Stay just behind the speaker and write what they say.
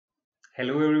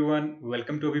Hello everyone,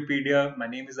 welcome to Abhipedia. My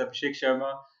name is Abhishek Sharma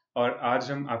और आज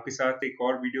हम आपके साथ एक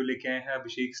और वीडियो लेके आए हैं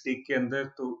अभिषेक स्टेक के अंदर।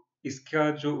 तो इसका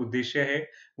जो उद्देश्य है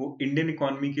वो इंडियन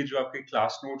इकोनॉमी के जो आपके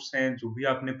क्लास नोट्स हैं, जो भी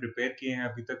आपने प्रिपेयर किए हैं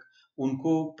अभी तक,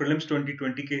 उनको प्रीलिम्स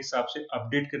 2020 के हिसाब से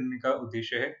अपडेट करने का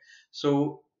उद्देश्य है। सो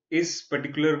इस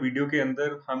पर्टिकुलर वीडियो के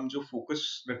अंदर हम जो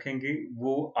फोकस रखेंगे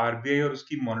वो आरबीआई और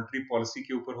उसकी मॉनेटरी पॉलिसी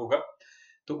के ऊपर होगा।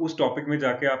 तो उस टॉपिक में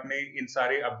जाके आपने इन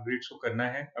सारे अपग्रेड्स को करना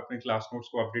है, अपने क्लास नोट्स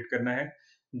को अपडेट करना है।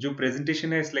 जो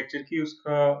प्रेजेंटेशन है इस लेक्चर की,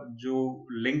 उसका जो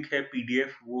लिंक है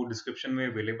पीडीएफ, वो डिस्क्रिप्शन में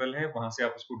अवेलेबल है, वहां से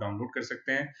आप उसको डाउनलोड कर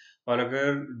सकते हैं। और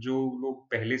अगर जो लोग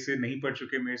पहले से नहीं पढ़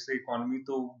चुके मेरे से इकोनॉमी,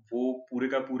 तो वो पूरे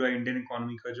का पूरा इंडियन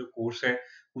इकोनॉमी का जो कोर्स है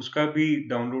उसका भी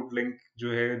डाउनलोड लिंक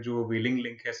जो है, जो अवेलिंग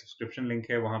लिंक है, सब्सक्रिप्शन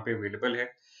लिंक है, वहां पे अवेलेबल है।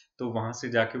 तो वहां से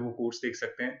जाके वो कोर्स देख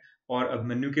सकते हैं। और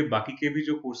अभिमन्यु के बाकी के भी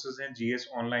जो कोर्सेज हैं जीएस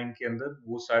ऑनलाइन के अंदर,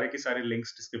 वो सारे के सारे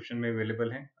लिंक्स डिस्क्रिप्शन में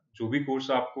अवेलेबल हैं। जो भी कोर्स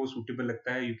आपको सूटेबल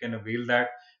लगता है, you can avail that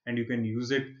and you can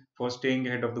use it for staying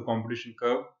ahead of the competition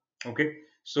curve. Okay,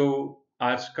 सो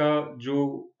आज का जो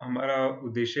हमारा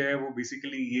उद्देश्य है वो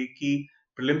बेसिकली ये कि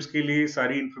प्रीलिम्स के लिए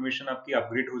सारी इंफॉर्मेशन आपकी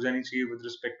अपग्रेड हो जानी चाहिए with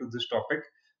respect to this topic.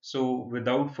 So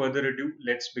without further adieu,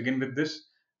 let's begin with this.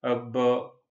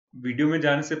 अब वीडियो में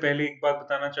जाने से पहले एक बात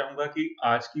बताना चाहूंगा कि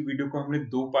आज की वीडियो को हमने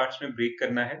दो पार्ट्स में ब्रेक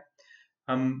करना है।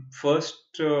 हम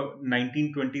फर्स्ट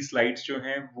 19-20 स्लाइड्स जो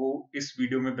हैं वो इस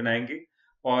वीडियो में बनाएंगे,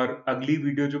 और अगली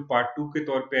वीडियो जो पार्ट 2 के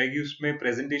तौर पे आएगी उसमें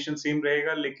प्रेजेंटेशन सेम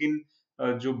रहेगा, लेकिन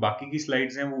जो बाकी की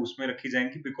स्लाइड्स हैं वो उसमें रखी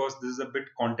जाएंगी, because this is a bit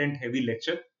content heavy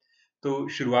lecture. तो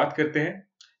शुरुआत करते हैं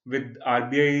with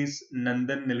RBI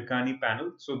Nandan Nilekani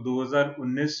panel. सो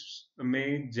 2019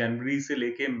 में जनवरी से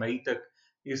लेके मई तक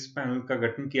इस पैनल का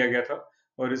गठन किया गया था,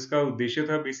 और इसका उद्देश्य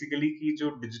था बेसिकली कि जो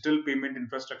डिजिटल पेमेंट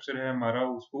इंफ्रास्ट्रक्चर है हमारा,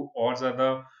 उसको और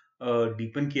ज्यादा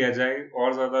डीपन किया जाए,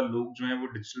 और ज्यादा लोग जो हैं वो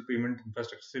डिजिटल पेमेंट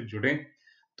इंफ्रास्ट्रक्चर से जुड़े।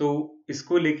 तो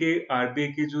इसको लेके आरबीआई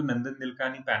के जो नंदन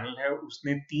नीलकानी पैनल है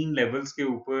उसने 3 लेवल्स के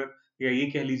ऊपर, या ये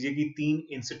कह लीजिए कि 3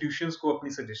 इंस्टीट्यूशंस को अपनी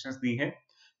सजेशंस दी हैं,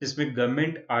 जिसमें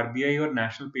गवर्नमेंट, आरबीआई और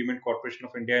national payment corporation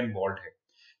of India involve है।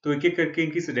 तो एक एक करके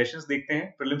इनकी सजेशंस देखते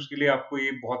हैं। प्रीलिम्स के लिए आपको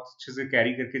ये बहुत अच्छे से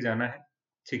कैरी करके जाना है,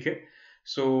 ठीक है।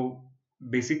 सो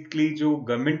बेसिकली जो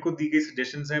गवर्नमेंट को दी गई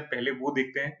सजेशंस हैं, पहले वो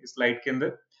देखते हैं इस स्लाइड के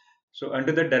अंदर। So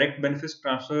under the direct benefits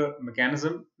transfer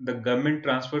mechanism, the government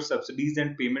transfers subsidies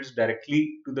and payments directly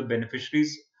to the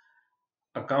beneficiaries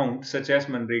account, such as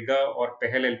Manrega or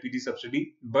Pehel LPG subsidy,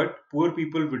 but poor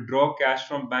people withdraw cash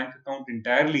from bank account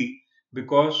entirely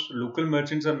because local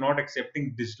merchants are not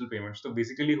accepting digital payments. तो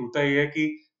basically होता ये है कि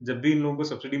जब भी इन लोगों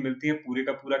को subsidy मिलती है, पूरे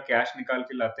का पूरा कैश निकाल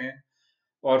के लाते हैं,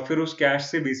 और फिर उस कैश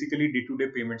से basically day to day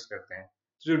payments करते हैं।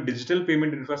 तो जो डिजिटल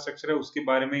पेमेंट इंफ्रास्ट्रक्चर है उसके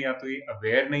बारे में या तो ये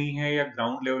अवेयर नहीं है, या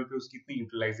ग्राउंड लेवल पे उसकी इतनी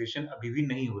यूटिलाइजेशन अभी भी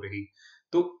नहीं हो रही।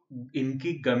 तो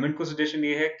इनकी गवर्नमेंट को सजेशन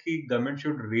ये है कि government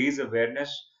should raise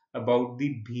awareness about the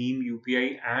Bhim UPI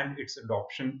and it's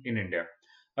adoption in India.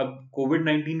 अब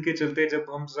कोविड-19 के चलते जब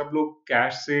हम सब लोग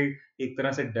कैश से एक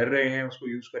तरह से डर रहे हैं उसको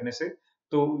यूज करने से,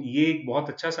 तो ये एक बहुत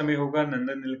अच्छा समय होगा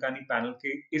नंदन नीलकानी पैनल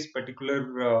के इस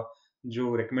पर्टिकुलर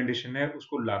जो रिकमेंडेशन है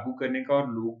उसको लागू करने का, और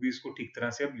लोग भी इसको ठीक तरह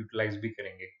से अब यूटिलाइज भी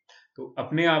करेंगे। तो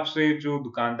अपने आप से जो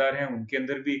दुकानदार हैं उनके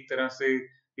अंदर भी एक तरह से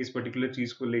इस पर्टिकुलर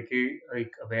चीज को लेके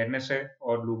एक अवेयरनेस है,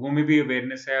 और लोगों में भी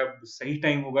अवेयरनेस है। अब सही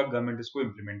टाइम होगा गवर्नमेंट इसको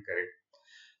इम्प्लीमेंट करे।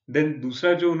 देन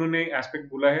दूसरा जो उन्होंने एस्पेक्ट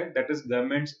बोला है, that is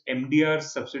governments MDR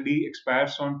subsidy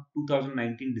expires on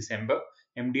 2019 December.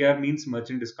 MDR means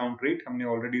merchant discount rate, हमने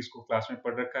ऑलरेडी इसको क्लास में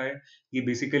पढ़ रखा है। ये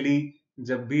बेसिकली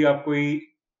जब भी आप कोई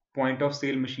पॉइंट ऑफ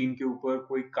सेल मशीन के ऊपर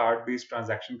कोई कार्ड बेस्ड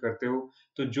ट्रांजैक्शन करते हो,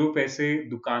 तो जो पैसे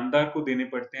दुकानदार को देने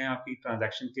पड़ते हैं आपकी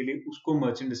ट्रांजैक्शन के लिए, उसको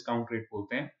मर्चेंट डिस्काउंट रेट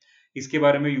बोलते हैं। इसके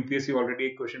बारे में यूपीएससी ऑलरेडी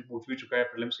एक क्वेश्चन पूछ भी चुका है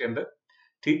प्रीलिम्स के अंदर,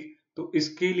 ठीक। तो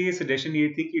इसके लिए सजेशन ये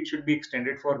थी कि it should be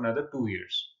extended for another 2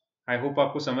 years. I hope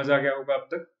आपको समझ आ गया होगा अब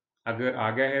तक। अगर आ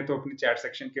गया है तो अपनी चैट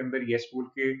सेक्शन के अंदर यस बोल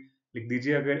के लिख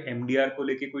दीजिए। अगर एमडीआर को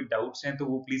लेके कोई डाउट्स हैं तो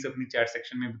वो प्लीज अपनी चैट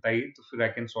सेक्शन में बताइए, तो फिर आई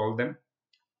कैन सॉल्व देम,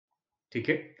 ठीक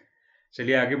है।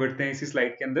 चलिए आगे बढ़ते हैं इसी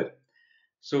स्लाइड के अंदर।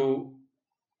 सो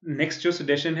नेक्स्ट जो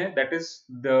सजेशन है, that is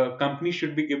the company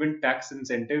should be given tax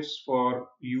incentives for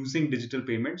using digital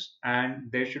payments, and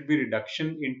there should be reduction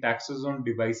in taxes on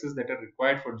devices that are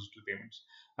required for digital payments.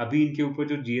 अभी इनके ऊपर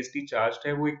जो GST charge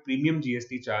है वो एक premium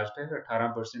GST charge है,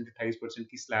 18% 28%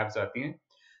 की slabs आती हैं।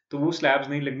 तो वो स्लैब्स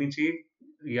नहीं लगनी चाहिए,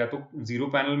 या तो जीरो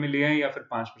पैनल में ले आए या फिर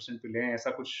 5% पे ले आए,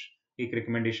 ऐसा कुछ एक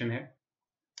रिकमेंडेशन है।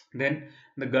 Then,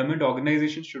 the government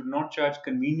organization should not charge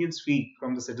convenience fee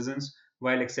from the citizens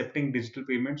while accepting digital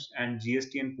payments, and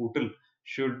GST and portal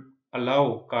should allow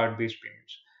card-based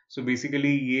payments. So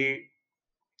basically ये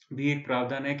भी एक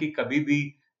प्रावधान है कि कभी भी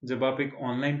जब आप एक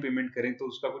ऑनलाइन पेमेंट करें तो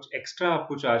उसका कुछ एक्स्ट्रा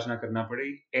आपको चार्ज ना करना पड़े,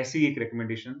 ऐसी एक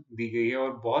रिकमेंडेशन दी गई है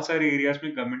और बहुत सारे एरियाज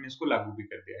में गवर्नमेंट ने इसको लागू भी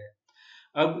कर दिया है।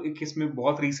 अब एक इसमें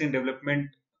बहुत रीसेंट डेवलपमेंट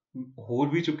हो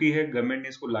भी चुकी है, गवर्नमेंट ने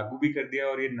इसको लागू भी कर दिया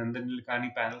और ये नंदन नीलेकानी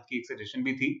पैनल की एक सजेशन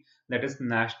भी थी, that is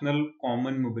national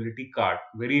common mobility card,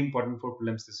 very important for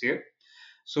prelims this year.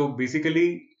 So basically,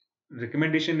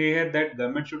 recommendation ये है that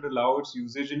government should allow its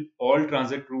usage in all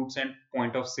transit routes and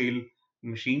point of sale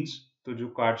machines. तो जो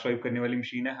card swipe करने वाली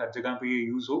machine है हर जगह पे ये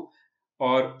यूज हो।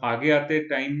 और आगे आते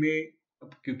टाइम में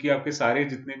क्योंकि आपके सारे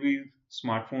जितने भी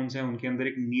स्मार्टफोन्स हैं उनके अंदर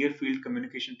एक near field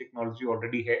communication technology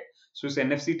already है, सो इस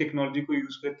एनएफसी टेक्नोलॉजी को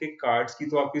यूज करके कार्ड्स की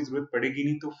तो आपकी जरूरत पड़ेगी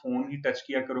नहीं, तो फोन ही टच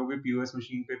किया करोगे पीओएस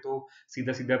मशीन पे तो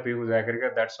सीधा सीधा पे हो जाया करेगा।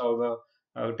 That's how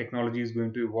the technology is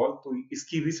going to evolve. तो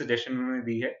इसकी भी सजेशन उन्होंने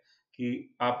दी है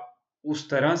कि आप उस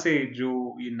तरह से जो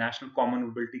ये नेशनल कॉमन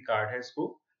मोबिलिटी कार्ड है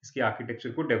इसको, इसकी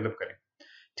आर्किटेक्चर को डेवलप करें।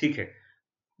 ठीक है,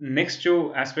 नेक्स्ट जो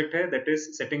एस्पेक्ट है that is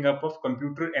setting up of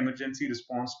computer emergency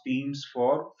response teams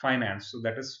for finance, so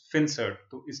that is फिनसर्ट।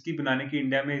 तो इसकी बनाने की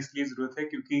इंडिया में इसलिए जरूरत है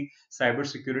क्योंकि cyber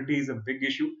security is a big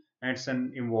issue and it's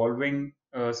an evolving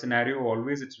scenario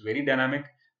always, it's very dynamic.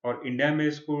 और इंडिया में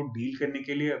इसको डील करने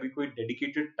के लिए अभी कोई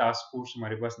डेडिकेटेड टास्क फोर्स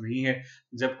हमारे पास नहीं है।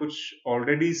 जब कुछ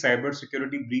ऑलरेडी साइबर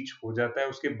सिक्योरिटी ब्रीच हो जाता है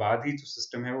उसके बाद ही जो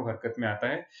सिस्टम है वो हरकत में आता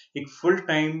है। एक full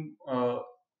time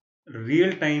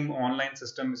real time online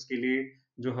system इसके लिए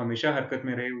जो हमेशा हरकत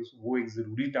में रहे वो एक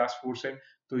जरूरी टास्क फोर्स है।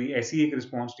 तो ये ऐसी एक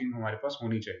रिस्पांस टीम हमारे पास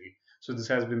होनी चाहिए। So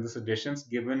this has been the suggestions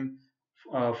given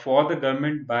for the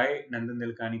government by Nandan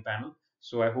Nilekani panel.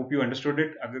 So I hope you understood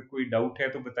it. अगर कोई डाउट है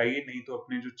तो बताइए, नहीं तो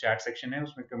अपने जो चैट सेक्शन है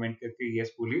उसमें कमेंट करके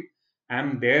यस बोलिए। I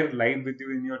am their live with you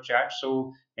in your chat, so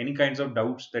any kinds of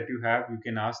doubts that you have you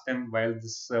can ask them while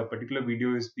this particular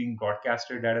video is being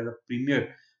broadcasted as a premiere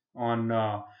on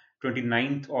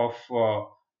 29th of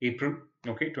April,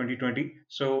 okay, 2020.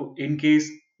 So in case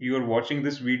you are watching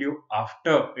this video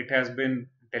after it has been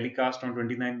telecast on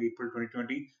 29th April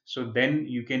 2020, so then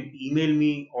you can email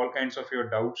me all kinds of your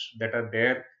doubts that are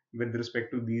there with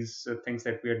respect to these things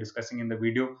that we are discussing in the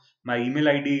video. My email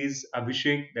ID is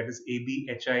Abhishek, that is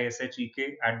ABHISHEK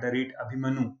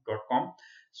 @Abhimanu.com.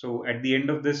 So at the end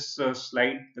of this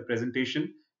slide, the presentation,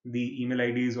 the email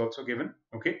ID is also given.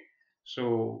 Okay.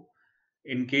 So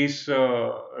in case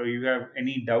you have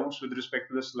any doubts with respect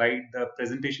to the slide, the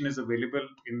presentation is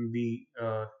available in the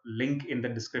link in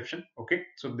the description. Okay,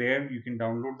 so there you can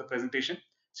download the presentation.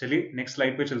 चलिए next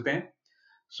slide पे चलते हैं।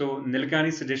 So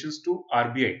Nilekani suggestions to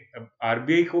RBI। अब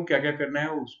RBI को क्या क्या करना है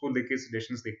उसको लेके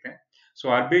suggestions देखते हैं।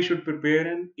 So RBI should prepare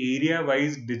an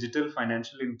area-wise digital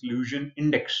financial inclusion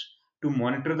index to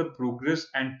monitor the progress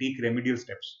and take remedial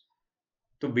steps।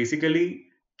 तो बेसिकली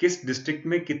किस डिस्ट्रिक्ट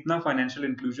में कितना फाइनेंशियल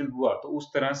इंक्लूजन हुआ, तो उस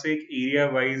तरह से एक area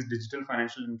wise digital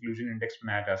financial inclusion index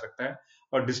बनाया जा सकता है।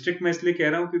 और डिस्ट्रिक्ट में इसलिए कह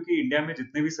रहा हूँ क्योंकि इंडिया में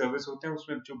जितने भी सर्विस होते हैं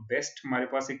उसमें जो बेस्ट हमारे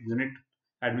पास एक यूनिट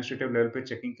एडमिनिस्ट्रेटिव लेवल पे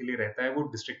चेकिंग के लिए रहता है वो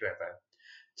डिस्ट्रिक्ट रहता है।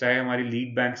 चाहे हमारी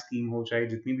लीड बैंक स्कीम हो, चाहे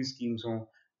जितनी भी स्कीम्स हो,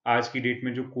 आज की डेट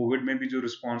में जो कोविड में भी जो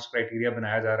रिस्पॉन्स क्राइटेरिया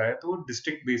बनाया जा रहा है तो वो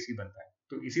डिस्ट्रिक्ट बेस ही बनता है।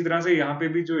 तो इसी तरह से यहाँ पे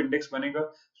भी जो इंडेक्स बनेगा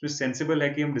उसमें सेंसिबल है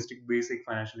कि हम डिस्ट्रिक्ट बेस एक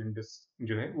फाइनेंशियल इंडेक्स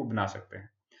जो है वो बना सकते हैं।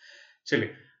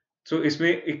 चलिए, सो इसमें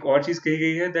एक और चीज कही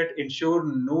गई है that ensure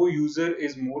no user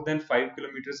is more than 5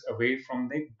 kilometre away from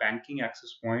the banking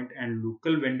access point and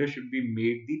local vendor should be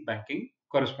made the banking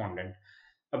correspondent.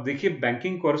 अब देखिए,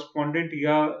 बैंकिंग कॉरेस्पॉन्डेंट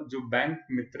या जो बैंक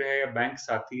मित्र है या बैंक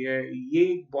साथी है, ये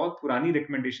एक बहुत पुरानी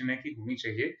रिकमेंडेशन है कि होनी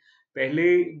चाहिए। पहले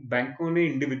बैंकों ने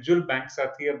इंडिविजुअल बैंक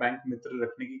साथी या बैंक मित्र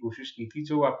रखने की कोशिश की थी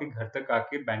जो आपके घर तक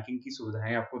आके बैंकिंग की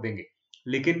सुविधाएं आपको देंगे,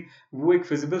 लेकिन वो एक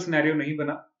फिजिबल सिनेरियो नहीं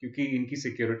बना क्योंकि इनकी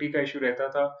सिक्योरिटी का इशू रहता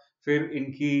था। फिर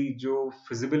इनकी जो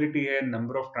फिजिबिलिटी है,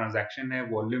 नंबर ऑफ ट्रांजैक्शन है,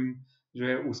 वॉल्यूम जो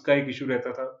है उसका एक इशू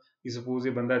रहता था कि सपोज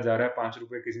ये बंदा जा रहा है 5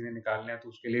 रुपए किसी ने निकालने हैं तो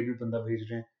उसके लिए भी बंदा भेज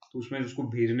रहे हैं, तो उसमें उसको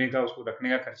भेजने का उसको रखने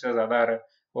का खर्चा ज्यादा आ रहा है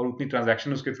और उतनी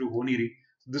ट्रांजैक्शन उसके थ्रू हो नहीं रही।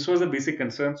 This was a basic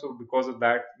concern, so because of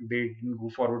that they didn't go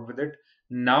forward with it.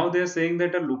 Now they are saying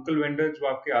that a local vendor जो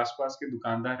आपके आसपास के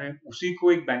दुकानदार हैं उसी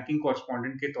को एक बैंकिंग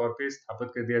कॉरेस्पॉन्डेंट के तौर पे स्थापित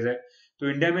कर दिया जाए। तो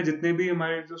इंडिया में जितने भी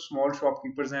हमारे जो स्मॉल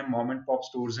शॉपकीपर्स हैं, मॉम एंड पॉप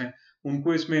स्टोर्स हैं,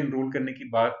 उनको इसमें एनरोल करने की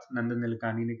बात नंदन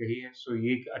नीलेकानी ने कही है। सो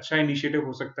ये एक अच्छा इनिशिएटिव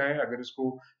हो सकता है अगर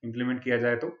इसको इम्प्लीमेंट किया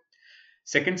जाए तो।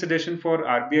 Second suggestion for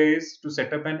RBI is to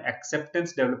set up an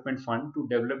acceptance development fund to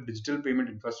develop digital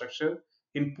payment infrastructure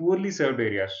in poorly served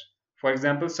areas. For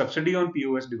example, subsidy on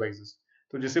POS devices.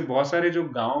 तो जैसे बहुत सारे जो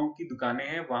गांव की दुकानें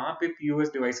हैं वहां पे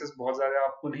POS डिवाइसेस बहुत ज्यादा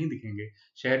आपको नहीं दिखेंगे,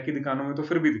 शहर की दुकानों में तो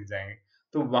फिर भी दिख जाएंगे।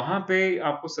 तो वहां पे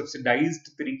आपको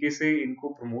सब्सिडाइज्ड तरीके से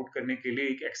इनको प्रमोट करने के लिए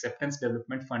एक एक्सेप्टेंस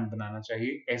डेवलपमेंट फंड बनाना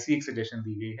चाहिए, ऐसी एक सजेशन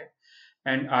दी गई है।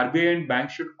 And RBI and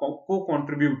banks should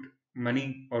co-contribute money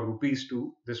or rupees to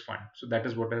this fund. So that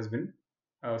is what has been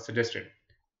suggested.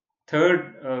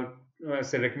 Third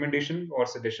recommendation or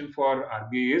suggestion for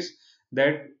RBI is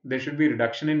that there should be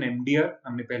reduction in MDR,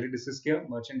 हमने पहले discuss किया,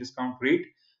 merchant discount rate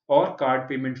or card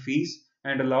payment fees,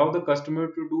 and allow the customer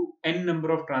to do n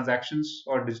number of transactions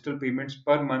or digital payments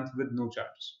per month with no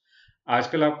charges.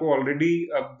 आजकल आपको already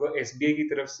अब SBI की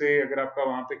तरफ से अगर आपका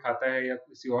वहां पे खाता है या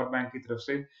किसी और बैंक की तरफ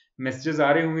से मैसेजेस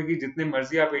आ रहे होंगे कि जितने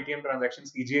मर्जी आप एटीएम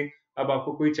ट्रांजैक्शंस कीजिए, अब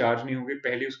आपको कोई चार्ज नहीं होंगे।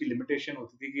 पहले उसकी लिमिटेशन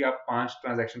होती थी कि आप 5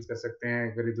 ट्रांजैक्शंस कर सकते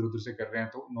हैं अगर इधर उधर से कर रहे हैं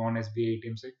तो नॉन एसबीआई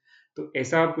एटीएम से। तो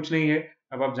ऐसा अब कुछ नहीं है,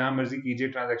 अब आप जहां मर्जी कीजिए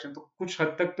ट्रांजैक्शन। तो कुछ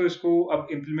हद तक तो इसको अब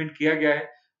इम्प्लीमेंट किया गया है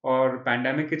और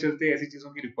पैंडेमिक के चलते ऐसी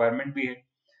चीजों की रिक्वायरमेंट भी है,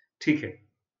 ठीक है,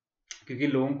 क्योंकि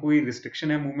लोगों को कोई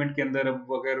रिस्ट्रिक्शन है मूवमेंट के अंदर।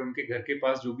 अब अगर उनके घर के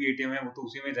पास जो भी एटीएम है वो तो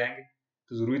उसी में जाएंगे,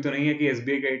 तो जरूरी तो नहीं है कि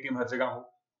एसबीआई का एटीएम हर जगह हो,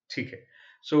 ठीक है।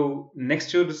 सो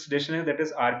नेक्स्ट जो सजेशन है that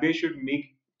is RBI should make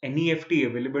NEFT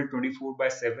available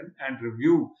 24/7 and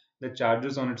review the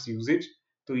charges on it's usage.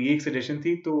 तो ये एक सजेशन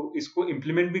थी, तो इसको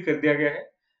इम्प्लीमेंट भी कर दिया गया है।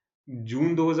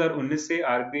 जून 2019 से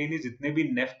आरबीआई ने जितने भी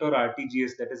नेफ्ट और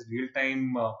RTGS that is real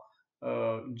time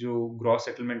जो ग्रॉस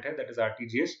सेटलमेंट है दैट इज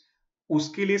आरटीजीएस,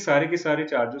 उसके लिए सारे के सारे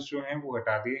चार्जेस जो हैं वो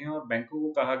हटा दिए हैं और बैंकों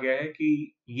को कहा गया है कि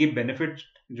ये बेनिफिट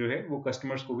जो है वो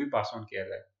कस्टमर्स को भी पास ऑन किया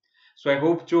जाए। सो आई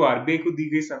होप जो आरबीआई को दी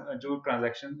गई जो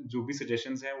ट्रांजैक्शन जो भी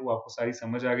सजेशंस हैं वो आपको सारी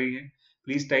समझ आ गई है।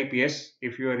 Please type yes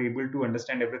if you are able to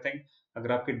understand everything.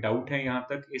 अगर आपके डाउट है यहाँ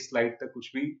तक इस स्लाइड तक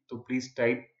कुछ भी, तो please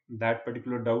type that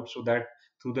particular doubt so that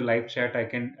through the live chat I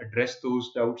can address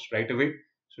those doubts right away.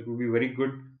 So it will be very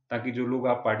good, ताकि जो लोग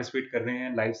आप पार्टिसिपेट कर रहे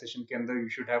हैं लाइव सेशन के अंदर, you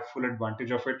should have full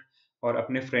advantage of it. और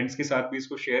अपने फ्रेंड्स के साथ भी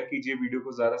इसको शेयर कीजिए वीडियो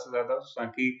को ज्यादा से ज्यादा,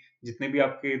 ताकि जितने भी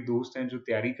आपके दोस्त हैं जो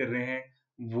तैयारी कर रहे हैं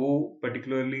वो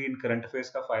पर्टिकुलरली इन करंट अफेयर्स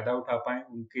का फायदा उठा पाए,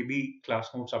 उनके भी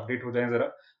क्लास नोट्स अपडेट हो जाएं जरा।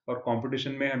 और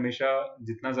कंपटीशन में हमेशा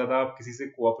जितना ज्यादा आप किसी से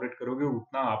कोऑपरेट करोगे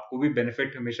उतना आपको भी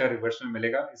बेनिफिट हमेशा रिवर्स में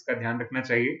मिलेगा, इसका ध्यान रखना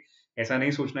चाहिए। ऐसा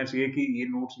नहीं सोचना चाहिए कि ये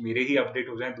नोट्स मेरे ही अपडेट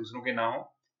हो जाएं, दूसरों के ना हो,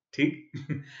 ठीक।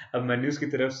 अब मेन्यूज की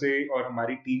तरफ से और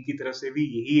हमारी टीम की तरफ से भी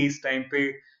यही इस टाइम पे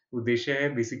उद्देश्य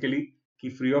है बेसिकली, कि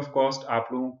फ्री ऑफ कॉस्ट आप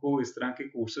लोगों को इस तरह के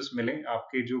कोर्सेस मिलें,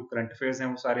 आपके जो करंट अफेयर्स हैं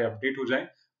वो सारे अपडेट हो जाएं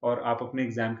और आप अपने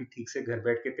एग्जाम की ठीक से घर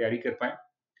बैठ के तैयारी कर पाएं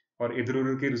और इधर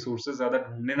उधर के रिसोर्सेज ज्यादा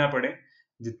ढूंढने ना पड़े।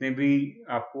 जितने भी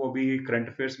आपको अभी करंट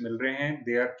अफेयर्स मिल रहे हैं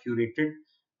they are curated,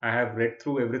 I have read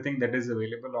through everything that is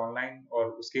available online, और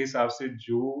उसके हिसाब से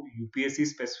जो यूपीएससी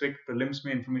स्पेसिफिक प्रीलिम्स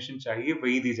में इंफॉर्मेशन चाहिए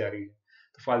वही दी जा रही है।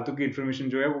 तो फालतू की इन्फॉर्मेशन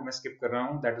जो है वो मैं स्किप कर रहा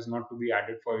हूँ, that is not to be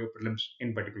added for your prelims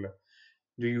in particular.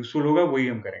 जो यूजफुल होगा वही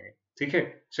हम करेंगे, ठीक है।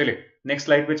 चलिए नेक्स्ट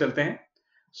स्लाइड पे चलते हैं।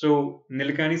 सो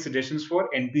Nilekani suggestions for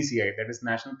NPCI, that is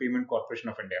National Payment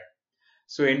Corporation of India.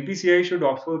 So NPCI should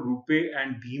offer RuPay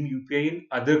and Bheem UPI in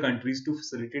other countries to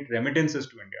facilitate remittances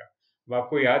to India. अब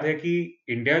आपको याद है कि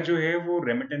इंडिया जो है वो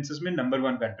रेमिटेंसेस में नंबर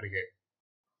 1 कंट्री है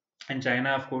and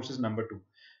China of course is number 2।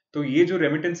 तो ये जो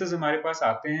रेमिटेंसेस हमारे पास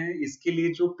आते हैं इसके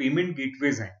लिए जो पेमेंट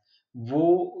गेटवेज हैं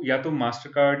वो या तो मास्टर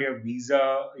कार्ड या वीजा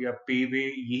या पेवे,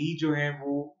 यही जो है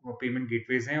वो पेमेंट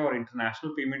गेटवेज हैं। और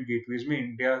इंटरनेशनल पेमेंट गेटवेज में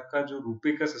इंडिया का जो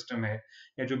रुपे का सिस्टम है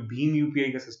या जो भीम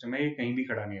यूपीआई का सिस्टम है ये कहीं भी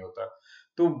खड़ा नहीं होता।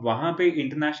 तो वहां पे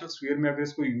इंटरनेशनल स्फीयर में अगर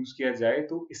इसको यूज किया जाए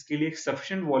तो इसके लिए एक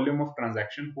सफिशिएंट वॉल्यूम ऑफ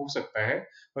ट्रांजैक्शन हो सकता है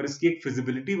और इसकी एक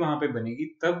फिजिबिलिटी वहां पे बनेगी,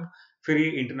 तब फिर ये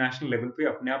इंटरनेशनल लेवल पे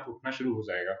अपने आप उठना शुरू हो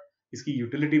जाएगा, इसकी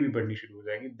यूटिलिटी भी बढ़नी शुरू हो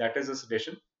जाएगी। That is a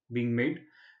suggestion being made.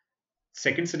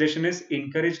 Second suggestion is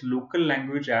encourage local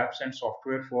language apps and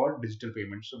software for digital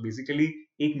payments. So basically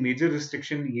एक major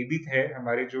restriction ये भी है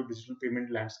हमारे जो digital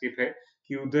payment landscape है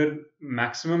कि उधर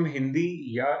maximum हिंदी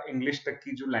या इंग्लिश तक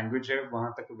की जो लैंग्वेज है वहां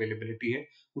तक अवेलेबिलिटी है,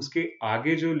 उसके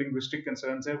आगे जो linguistic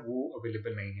concerns है वो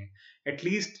अवेलेबल नहीं है।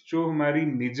 एटलीस्ट जो हमारी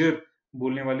मेजर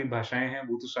बोलने वाली भाषाएं हैं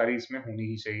वो तो सारी इसमें होनी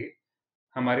ही चाहिए।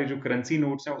 हमारे जो करेंसी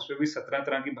नोट्स हैं उसमें भी 17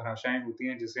 तरह की भाषाएं होती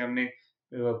हैं, जिसे हमने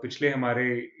पिछले हमारे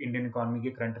इंडियन इकोनॉमी के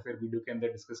करंट अफेयर वीडियो के अंदर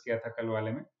डिस्कस किया था कल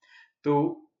वाले में। तो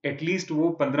एटलीस्ट वो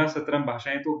 15-17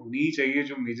 भाषाएं तो होनी ही चाहिए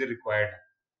जो मेजर रिक्वायर्ड है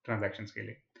ट्रांजैक्शन के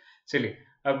लिए। चलिए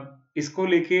अब इसको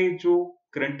लेके जो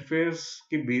करंट अफेयर्स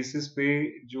के बेसिस पे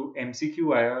जो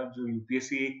एमसीक्यू आया, जो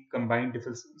यूपीएससी एक कंबाइंड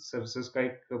डिफेंस सर्विसेज का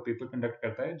एक पेपर कंडक्ट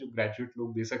करता है जो ग्रेजुएट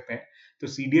लोग दे सकते हैं। तो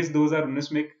सीडीएस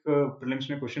 2019 में एक प्रीलिम्स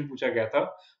में क्वेश्चन पूछा गया था,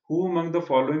 who among the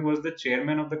following was the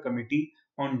chairman of the committee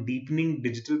on deepening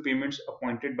digital payments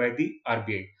appointed by the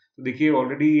RBI. तो देखिए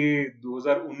ऑलरेडी ये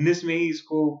 2019 में ही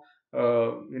इसको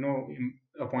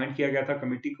अपॉइंट किया गया था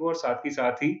कमिटी को, और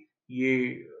साथ ही ये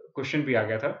क्वेश्चन भी आ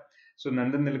गया था। सो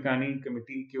नंदन नीलकानी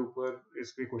कमेटी के ऊपर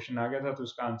इस पे क्वेश्चन आ गया था, तो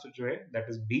इसका आंसर जो है that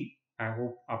is B. I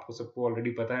hope आपको सबको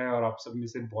ऑलरेडी पता है और आप सब में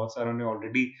से बहुत सारों ने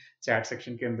ऑलरेडी चैट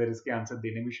सेक्शन के अंदर इसके आंसर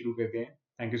देने भी शुरू कर दिए हैं।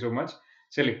 Thank you so much.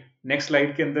 चलिए नेक्स्ट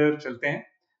स्लाइड के अंदर चलते हैं।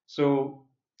 So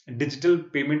digital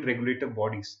payment regulator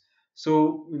bodies. So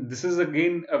this is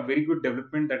again a very good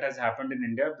development that has happened in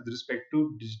India with respect to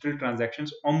digital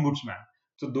transactions ombudsman.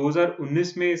 तो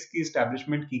 2019 में इसकी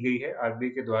establishment की गई है RBI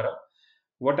के द्वारा.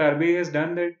 What RBI has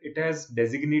done that it has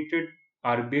designated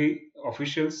RBI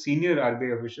officials, senior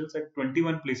RBI officials at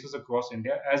 21 places across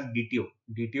India as DTO.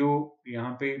 DTO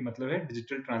यहाँ पे मतलब है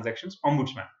Digital Transactions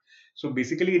Ombudsman. So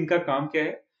basically इनका काम क्या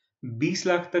है? 20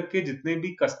 लाख तक के जितने भी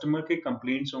कस्टमर के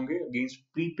कंप्लेंट्स होंगे अगेंस्ट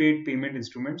प्रीपेड पेमेंट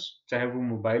इंस्ट्रूमेंट्स, चाहे वो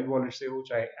मोबाइल वॉलेट से हो,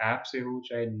 चाहे ऐप से हो,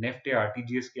 चाहे नेफ्ट या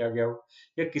आरटीजीएस किया गया हो,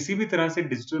 या किसी भी तरह से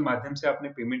डिजिटल माध्यम से आपने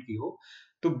पेमेंट की हो,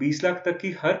 तो 20 लाख तक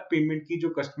की हर पेमेंट की जो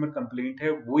कस्टमर कंप्लेंट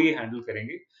है वो ये हैंडल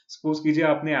करेंगे. सपोज कीजिए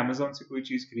आपने अमेजोन से कोई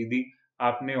चीज खरीदी,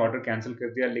 आपने ऑर्डर कैंसिल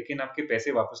कर दिया, लेकिन आपके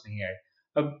पैसे वापस नहीं आए.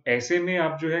 अब ऐसे में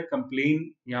आप जो है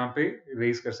कंप्लेन यहाँ पे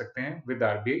रेज कर सकते हैं with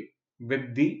RBI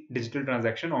with the digital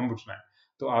transaction ombudsman.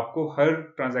 तो आपको हर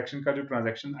ट्रांजैक्शन का जो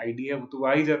ट्रांजैक्शन आईडी है वो तो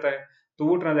आ ही जाता है. तो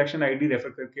वो ट्रांजैक्शन आईडी रेफर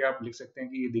करके आप लिख सकते हैं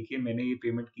कि ये देखिए मैंने ये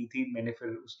पेमेंट की थी, मैंने फिर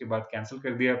उसके बाद कैंसिल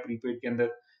कर दिया प्रीपेड के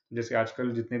अंदर. जैसे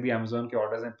आजकल जितने भी अमेजोन के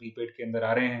ऑर्डर्स हैं प्रीपेड के अंदर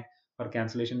आ रहे हैं और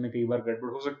कैंसिलेशन में कई बार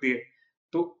गड़बड़ हो सकती है.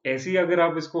 तो ऐसे ही अगर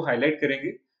आप इसको हाईलाइट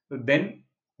करेंगे तो then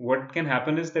what can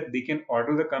happen is that they can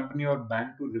order the company or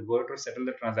bank to revert or settle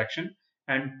the transaction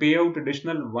and pay out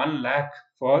additional 1 lakh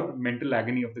for mental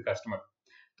agony of the customer.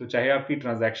 तो चाहे आपकी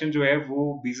transaction जो है वो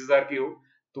 20,000 की हो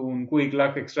तो उनको 1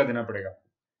 लाख एक्स्ट्रा देना पड़ेगा.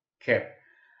 खैर,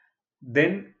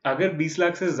 देन अगर 20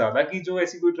 लाख से ज्यादा की जो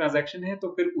ऐसी कोई ट्रांजैक्शन है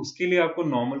तो फिर उसके लिए आपको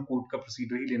नॉर्मल कोर्ट का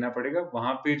प्रोसीजर ही लेना पड़ेगा.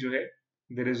 वहां पे जो है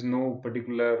there is no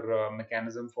particular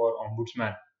mechanism for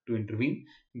ombudsman to intervene.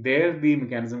 There the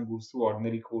mechanism goes through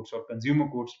ordinary courts or consumer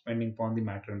courts depending upon the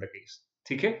matter in the case.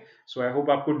 ठीक है. सो आई होप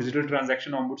आपको डिजिटल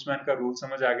ट्रांजैक्शन ऑम्बुड्समैन का role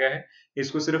समझ आ गया है.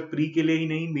 इसको सिर्फ pre के लिए ही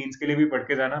नहीं, मेंस के लिए भी पढ़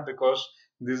के जाना, because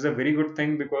this is a very good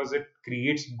thing, because it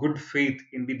creates good faith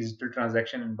in the digital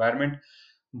transaction environment.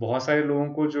 बहुत सारे लोगों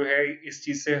को जो है इस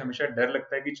चीज से हमेशा डर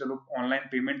लगता है कि चलो ऑनलाइन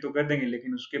पेमेंट तो कर देंगे,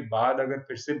 लेकिन उसके बाद अगर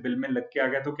फिर से बिल में लग के आ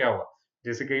गया तो क्या होगा.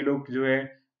 जैसे कई लोग जो है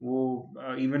वो,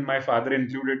 इवन माय फादर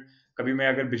इंक्लूडेड, कभी मैं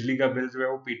अगर बिजली का बिल जो है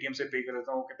वो पेटीएम से पे कर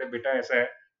देता हूँ, वो कहते हैं बेटा ऐसा है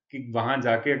कि वहां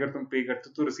जाके अगर तुम पे करते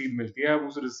हो तो रसीद मिलती है, अब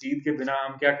उस रसीद के बिना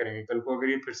हम क्या करेंगे कल को अगर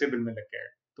ये फिर से बिल में लग गया है.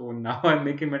 तो now I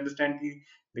make him understand कि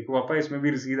देखो पापा इसमें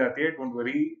भी रसीद आती है, don't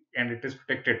worry and it is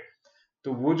protected.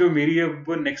 तो वो जो मेरी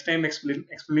अब नेक्स्ट टाइम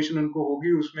एक्सप्लेनेशन उनको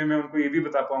होगी उसमें मैं उनको ये भी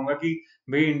बता पाऊंगा कि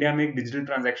भाई इंडिया में एक डिजिटल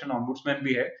ट्रांजैक्शन ऑम्बुड्समैन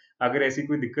भी है. अगर ऐसी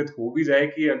कोई दिक्कत हो भी जाए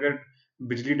कि अगर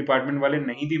बिजली डिपार्टमेंट वाले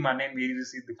नहीं भी माने मेरी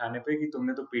रसीद दिखाने पे कि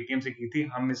तुमने तो पेटीएम से की थी,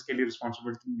 हम इसके लिए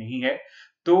रिस्पॉन्सिबिलिटी नहीं है,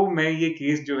 तो मैं ये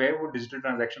केस जो है वो डिजिटल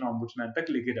ट्रांजैक्शन ऑम्बुड्समैन तक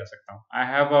लेके जा सकता हूँ. I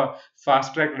have a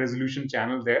fast track resolution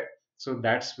channel there, so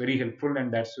that's very helpful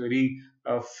and that's very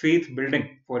faith building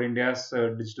for India's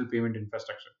digital payment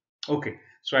infrastructure. Okay,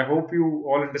 so I hope you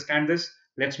all understand this.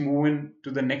 Let's move in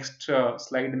to the next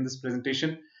slide in this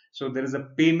presentation. So there is a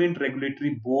payment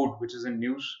regulatory board which is in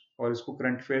news, और इसको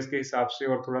current affairs के हिसाब से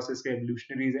और थोड़ा सा इसके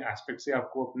evolutionary aspect से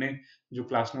आपको अपने जो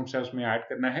क्लास नोट्स है उसमें ऐड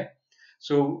करना है.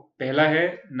 सो पहला है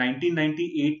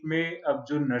 1998 में अब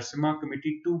जो नरसिम्हा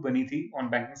कमेटी 2 बनी थी ऑन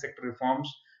बैंकिंग सेक्टर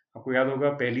रिफॉर्म्स, आपको याद होगा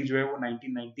पहली जो है वो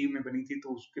 1990 में बनी थी, तो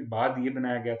उसके बाद ये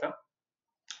बनाया गया था.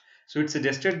 So it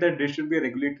suggested that there should be a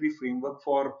regulatory framework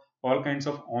for all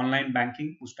kinds of online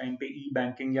banking. उस टाइम पे ई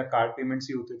बैंकिंग या कार्ड पेमेंट्स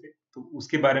ही होते थे, तो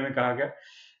उसके बारे में कहा गया.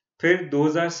 फिर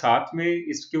 2007 में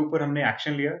इसके ऊपर हमने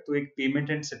एक्शन लिया, तो एक payment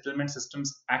and settlement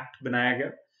systems act बनाया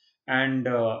गया. And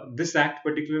this act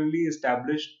particularly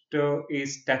established a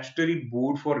statutory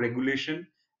board for regulation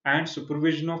and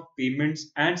supervision of payments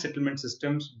and settlement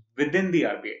systems within the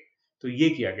RBI. तो ये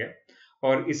किया गया,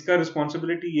 और इसका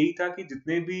रिस्पॉन्सिबिलिटी यही था कि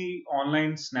जितने भी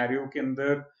ऑनलाइन सिनेरियो के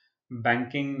अंदर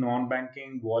बैंकिंग, नॉन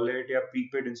बैंकिंग, वॉलेट या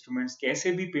प्रीपेड इंस्ट्रूमेंट्स,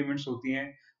 कैसे भी पेमेंट्स होती हैं,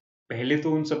 पहले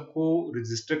तो उन सबको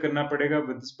रजिस्टर करना पड़ेगा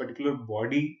with this particular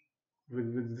body,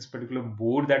 with this particular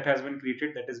board that has been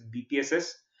created, that is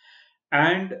BPSS,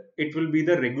 and it will be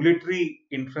the regulatory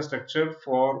infrastructure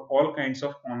for all kinds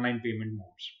of online payment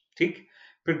modes. ठीक.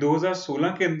 फिर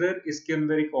 2016 के अंदर इसके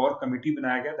अंदर एक और कमेटी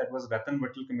बनाया गया, that was Ratan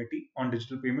वटल committee on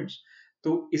digital payments.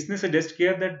 तो इसने सजेस्ट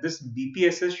किया that this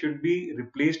BPSS should be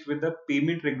replaced with the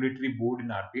payment regulatory board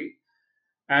in RBI,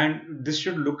 and this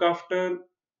should look after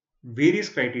various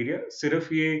criteria.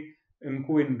 सिर्फ ये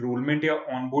इनको enrollment या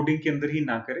onboarding के अंदर ही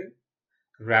ना करे,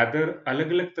 rather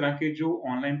अलग अलग तरह के जो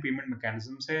ऑनलाइन पेमेंट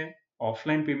मैकेनिज्म्स है,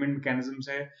 ऑफलाइन पेमेंट मैकेनिज्म्स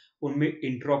है, उनमें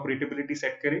इंटरऑपरेटेबिलिटी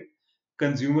सेट करे,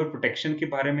 कंज्यूमर प्रोटेक्शन के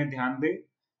बारे में ध्यान दे,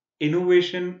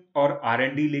 इनोवेशन और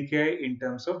R&D लेके आए in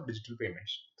terms of digital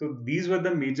payments. तो these were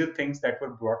the major things that were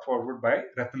brought forward bye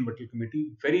Ratan वटल committee,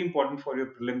 very important for your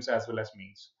prelims as well as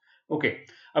mains. Okay,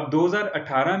 अब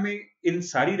 2018 में इन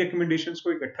सारी रिकमेंडेशंस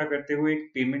को इकट्ठा करते हुए एक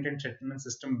payment and settlement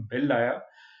system bill आया,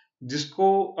 जिसको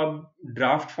अब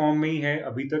ड्राफ्ट फॉर्म में ही है,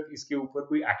 अभी तक इसके ऊपर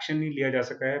कोई एक्शन नहीं लिया जा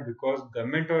सका है बिकॉज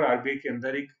गवर्नमेंट और आरबीआई के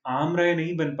अंदर एक आम राय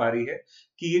नहीं बन पा रही है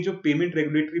कि ये जो पेमेंट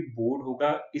रेगुलेटरी बोर्ड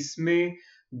होगा इसमें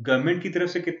गवर्नमेंट की तरफ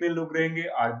से कितने लोग रहेंगे,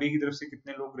 आरबीआई की तरफ से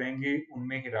कितने लोग रहेंगे,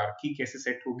 उनमें हिरार्की कैसे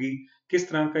सेट होगी, किस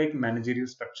तरह का एक मैनेजरियल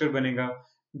स्ट्रक्चर बनेगा.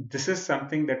 This is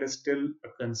something that is still a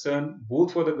concern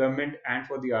both for the government and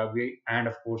for the RBI end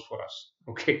of course for us.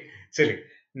 Okay, चलिए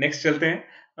नेक्स्ट चलते हैं.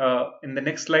 In the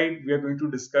next slide, we are going to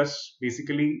discuss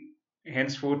basically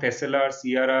henceforth SLR,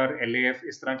 CRR, LAF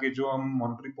इस तरह के जो हम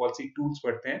monetary policy tools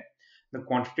पढ़ते हैं, the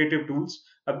quantitative tools.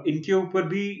 अब इनके ऊपर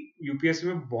भी यूपीएससी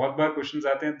में बहुत बार क्वेश्चंस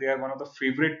आते हैं. They are one of the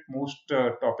favorite most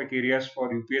topic areas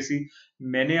for UPSC.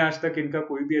 मैंने आज तक इनका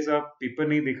कोई भी ऐसा पेपर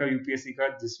नहीं देखा यूपीएससी का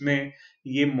जिसमें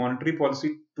ये monetary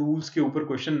policy tools के ऊपर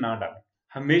क्वेश्चन ना डालें.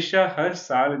 हमेशा हर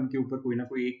साल इनके ऊपर कोई ना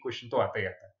कोई एक क्वेश्चन तो आता ही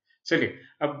आता है. चलिए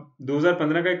अब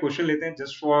 2015 का एक क्वेश्चन लेते हैं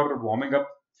just for warming up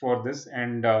for this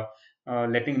and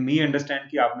letting me understand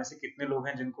कि आप में से कितने लोग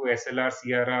हैं जिनको एसएलआर,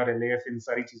 सीआरआर, एलएएफ इन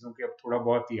सारी चीजों के अब थोड़ा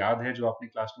बहुत याद है जो आपने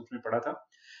क्लास 2 में पढ़ा था.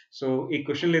 सो एक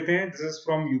क्वेश्चन लेते हैं. This is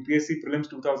from UPSC prelims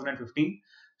 2015.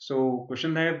 So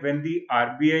question है when the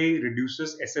RBI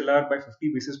reduces SLR bye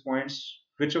 50 basis points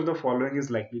which of the following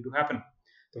is likely to happen.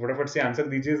 तो फटाफट से आंसर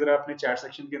दीजिए जरा अपने चैट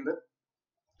सेक्शन के अंदर.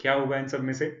 क्या होगा इन सब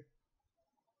में से?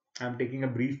 I'm taking a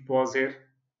brief pause here.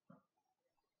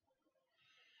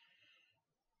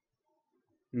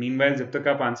 Meanwhile, जब तक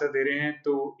आप आंसर दे रहे हैं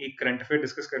तो एक करंट अफेयर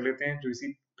डिस्कस कर लेते हैं जो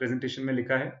इसी प्रेजेंटेशन में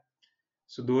लिखा है.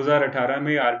 सो 2018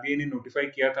 में आरबीआई ने नोटिफाई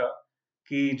किया था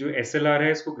कि जो एसएलआर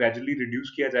है इसको ग्रेजुअली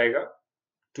रिड्यूस किया जाएगा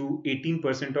to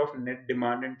 18% of net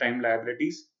demand and time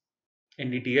liabilities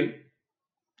NDTL,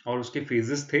 और उसके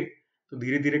फेजेस थे तो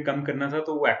धीरे धीरे कम करना था.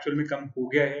 तो वो एक्चुअल में कम हो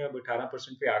गया है, अब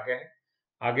 18% पे आ गया है.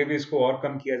 आगे भी इसको और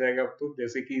कम किया जाएगा अब तो,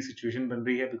 जैसे कि सिचुएशन बन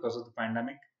रही है बिकॉज ऑफ द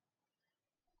पैंडेमिक.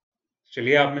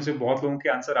 चलिए आप में से बहुत लोगों के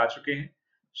आंसर आ चुके हैं.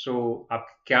 सो आप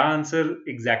क्या आंसर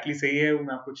एग्जैक्टली सही है वो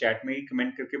मैं आपको चैट में ही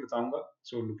कमेंट करके बताऊंगा.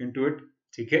 So look into it.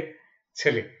 ठीक है,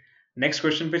 चलिए नेक्स्ट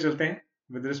क्वेश्चन पे चलते हैं.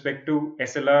 विद रिस्पेक्ट टू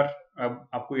एसएलआर, अब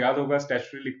आपको याद होगा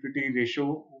स्टैट्यूटरी लिक्विडिटी रेशियो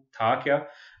था क्या.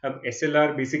 अब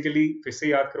एसएलआर बेसिकली फिर से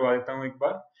याद करवा देता हूँ एक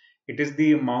बार. It is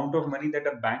the amount of money that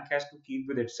a bank has to keep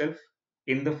with itself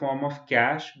in the form of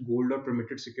cash, gold और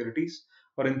परमिटेड सिक्योरिटीज.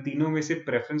 और इन तीनों में से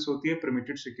प्रेफरेंस होती है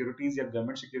परमिटेड सिक्योरिटीज या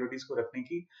गवर्नमेंट सिक्योरिटीज को रखने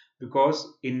की बिकॉज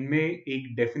इनमें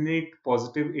एक डेफिनेट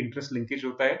पॉजिटिव इंटरेस्ट लिंकेज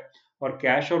होता है और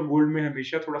कैश और गोल्ड में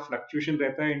हमेशा थोड़ा फ्लक्चुएशन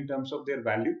रहता है in terms of their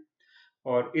value,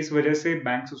 और इस वजह से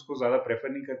बैंक्स उसको ज्यादा प्रेफर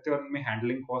नहीं करते और उनमें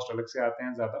हैंडलिंग कॉस्ट अलग से आते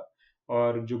हैं ज्यादा.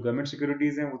 और जो गवर्नमेंट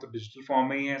सिक्योरिटीज हैं वो तो डिजिटल फॉर्म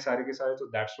में ही है सारे के सारे, तो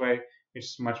that's why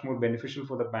it's much more beneficial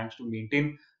for the banks to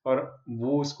maintain, और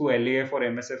वो उसको एलएएफ और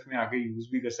एमएसएफ में आगे यूज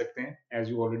भी कर सकते हैं एज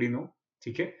यू ऑलरेडी नो.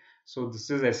 ठीक है, सो दिस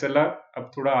इज एसएलआर.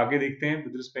 अब थोड़ा आगे देखते हैं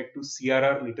with respect to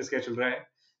CRR latest क्या चल रहा है.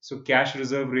 So cash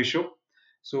reserve ratio.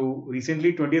 So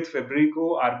recently 20 फरवरी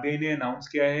को आरबीआई ने अनाउंस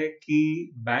किया है कि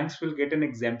banks will get an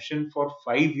exemption for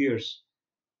 5 years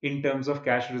in terms of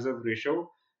cash reserve ratio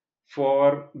for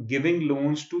giving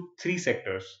loans to 3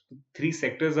 sectors. 3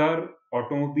 sectors are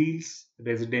automobiles,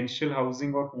 residential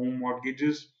housing or home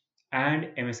mortgages and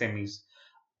MSMEs.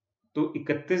 तो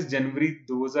 31 जनवरी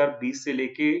 2020 से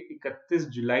लेके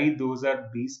 31 जुलाई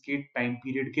 2020 के time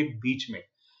period के बीच में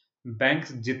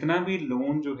banks जितना भी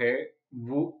loan जो है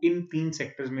वो इन 3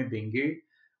 सेक्टर्स में देंगे,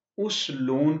 उस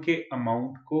लोन के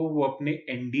अमाउंट को वो अपने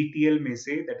एनडीटीएल में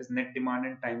से, that is net demand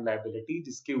and time liability,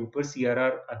 जिसके ऊपर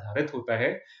सीआरआर आधारित होता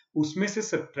है, उसमें से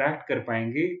सब्ट्रैक्ट कर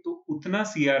पाएंगे. तो उतना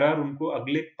सीआरआर उनको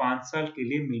अगले 5 साल के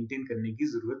लिए मेंटेन करने की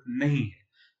जरूरत नहीं है.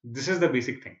 This is the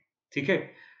basic thing. ठीक है,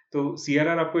 तो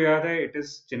सीआरआर आपको याद है it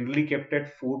is generally kept at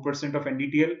 4% of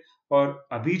NDTL, और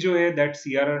अभी जो है that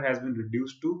CRR has been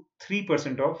reduced to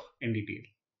 3% of NDTL.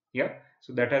 या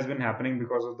so that has been happening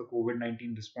because of the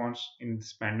COVID-19 response in this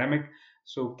pandemic.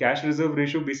 So cash reserve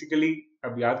ratio basically,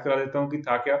 अब याद करा देता हूँ कि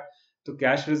था क्या. तो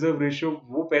कैश रिजर्व रेशियो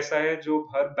वो पैसा है जो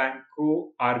हर बैंक को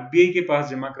आरबीआई के पास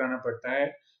जमा कराना पड़ता है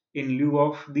इन ल्यू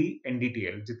ऑफ द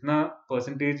एनडीटीएल. जितना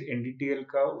परसेंटेज एनडीटीएल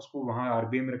का उसको वहां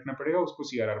आरबीआई में रखना पड़ेगा उसको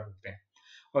सीआरआर बोलते हैं,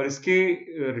 और इसके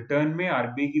रिटर्न में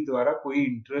आरबीआई की द्वारा कोई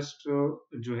इंटरेस्ट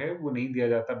जो है वो नहीं दिया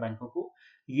जाता बैंकों को.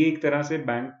 ये एक तरह से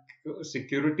बैंक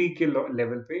सिक्योरिटी के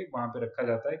लेवल पे वहां पे रखा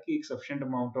जाता है कि एक sufficient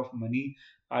amount of money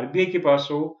RBI के पास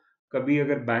हो, कभी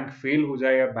अगर बैंक फेल हो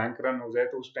जाए या बैंक रन हो जाए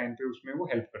तो उस टाइम पे उसमें वो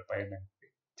हेल्प कर पाए बैंक पे.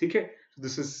 ठीक है,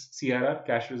 this is CRR,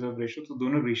 cash reserve ratio. तो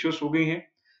दोनों रेशियोस हो गई हैं,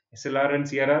 एसएलआर एंड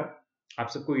सीआरआर. आप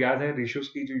सबको याद है रेशियोस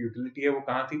की जो यूटिलिटी है वो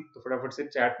कहाँ थी, तो फटाफट से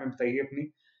चैट में बताइए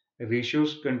अपनी.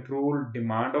 Ratios control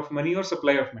demand of money और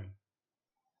सप्लाई ऑफ मनी.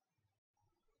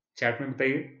 चैट में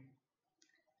बताइए.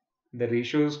 The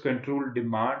ratios control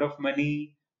demand of money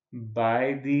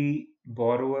by the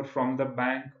borrower from the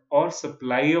bank or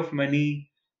supply of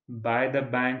money by the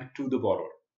bank to the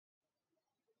borrower?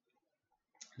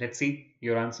 Let's see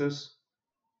your answers.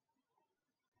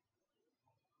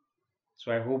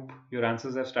 So I hope your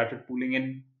answers have started pooling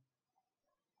in.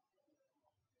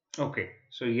 Okay,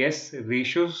 so yes,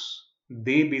 ratios,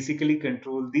 they basically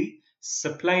control the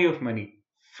supply of money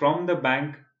from the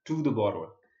bank to the borrower.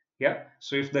 Yeah,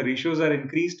 so if the ratios are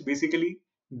increased, basically,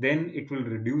 then it will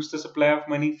reduce the supply of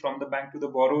money from the bank to the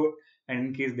borrower, and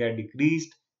in case they are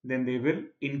decreased, then they will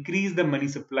increase the money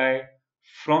supply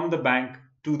from the bank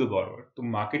to the borrower. तो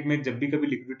market में जब भी कभी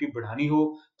liquidity बढ़ानी हो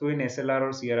तो इन SLR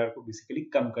और CRR को बेसिकली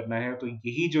कम करना है, तो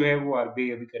यही जो है वो आरबीआई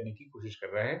अभी करने की कोशिश कर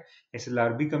रहा है।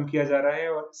 एसएलआर भी कम किया जा रहा है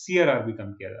और सीआरआर भी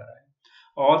कम किया जा रहा है,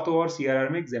 और तो और सीआरआर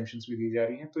में एग्जेम्पशंस भी दी जा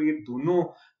रही हैं। तो ये दोनों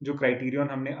जो क्राइटेरियन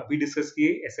हमने अभी डिस्कस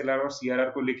किए एसएलआर और सीआरआर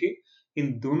को लेके,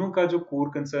 इन दोनों का जो कोर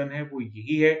कंसर्न है वो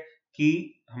यही है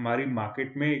कि हमारी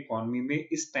मार्केट में, इकोनॉमी में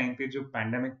इस टाइम पे जो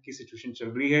पैंडेमिक की सिचुएशन चल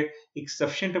रही है, एक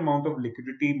sufficient amount of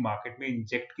liquidity market में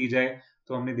इंजेक्ट की जाए।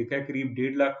 तो हमने देखा है करीब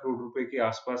 1.5 लाख करोड़ रुपए के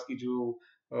आसपास की जो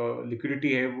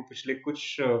लिक्विडिटी है वो पिछले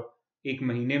कुछ एक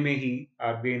महीने में ही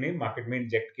आरबीआई ने मार्केट में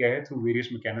इंजेक्ट किया है थ्रू वेरियस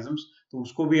मैकेनिज्म्स। तो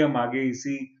उसको भी हम आगे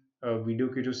इसी वीडियो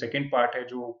के जो सेकंड पार्ट है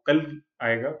जो कल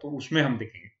आएगा तो उसमें हम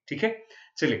देखेंगे। ठीक है,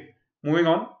 चलिए moving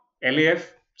on.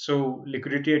 LAF, so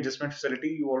liquidity adjustment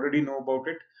facility, you already know about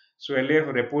it. So LAF,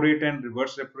 repo rate and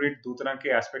reverse repo rate, दो तरह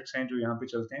के एस्पेक्ट्स हैं जो यहाँ पे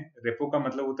चलते हैं। रेपो का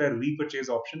मतलब होता है रीपर्चेज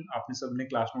ऑप्शन, आपने सबने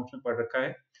क्लास नोट्स में पढ़ रखा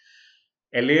है।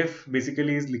 LAF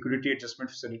basically is liquidity adjustment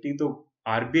facility. तो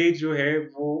आरबीआई जो है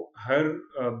वो हर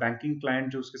बैंकिंग क्लाइंट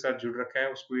जो उसके साथ जुड़ रखा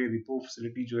है उसको ये रिपो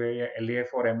फैसिलिटी जो है या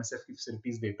एलएएफ और एमएसएफ की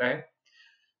फैसिलिटीज देता है।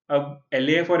 अब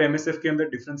एलएएफ और एमएसएफ के अंदर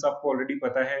डिफरेंस आपको ऑलरेडी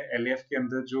पता है। एलएएफ के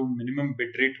अंदर जो मिनिमम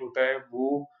बिड रेट होता है वो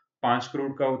 5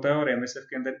 करोड़ का होता है और एमएसएफ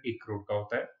के अंदर 1 करोड़ का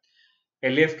होता है।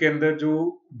 एलएएफ के अंदर जो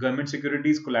गवर्नमेंट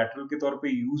सिक्योरिटीज कोलैटरल के तौर पे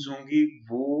यूज होंगी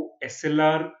वो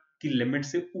एसएलआर की लिमिट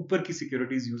से ऊपर की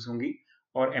सिक्योरिटीज यूज होंगी,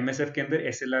 और एमएसएफ के अंदर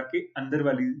एसएलआर के अंदर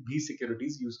वाली भी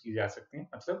सिक्योरिटीज यूज की जा सकती हैं,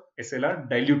 मतलब एसएलआर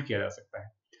डाइल्यूट किया जा सकता है।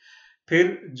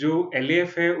 फिर जो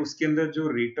एलएएफ है उसके अंदर जो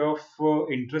रेट ऑफ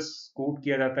इंटरेस्ट कोट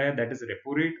किया जाता है दैट इज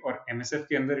रेपो रेट, और एमएसएफ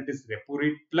के अंदर it is repo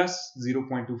rate plus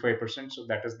 0.25%, so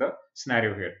that is the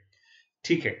scenario here.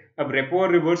 ठीक है, अब रेपो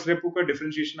और रिवर्स रेपो का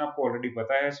डिफरेंशिएशन आपको ऑलरेडी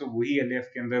पता है, सो वही एलएएफ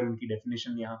के अंदर उनकी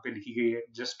डेफिनेशन यहाँ पे लिखी गई है,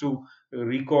 just to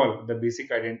recall the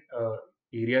basic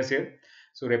areas here.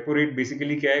 So repo rate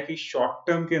basically क्या है कि शॉर्ट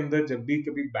टर्म के अंदर जब भी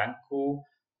कभी बैंक को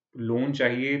लोन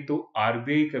चाहिए तो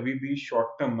आरबीआई कभी भी शॉर्ट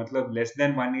टर्म मतलब लेस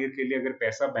देन 1 ईयर के लिए अगर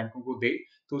पैसा बैंकों को दे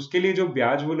तो उसके लिए जो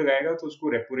ब्याज वो लगाएगा तो उसको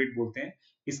रेपो रेट बोलते हैं।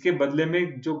 इसके बदले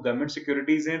में जो गवर्नमेंट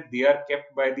सिक्योरिटीज हैं they are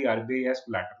kept by the RBI as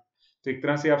collateral. तो एक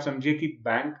तरह से आप समझिए कि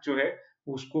बैंक जो है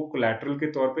उसको कोलैटरल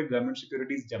के तौर पे गवर्नमेंट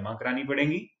सिक्योरिटीज जमा करानी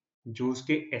पड़ेंगी जो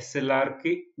उसके एसएलआर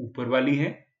के ऊपर वाली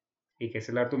है। एक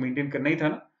एसएलआर तो मेंटेन करना ही था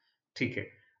ना, ठीक है।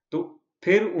 तो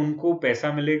फिर उनको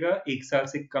पैसा मिलेगा 1 साल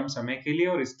से कम समय के लिए,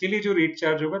 और इसके लिए जो रेट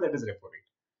चार्ज होगा दैट इज रेपो रेट।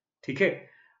 ठीक है,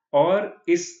 और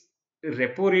इस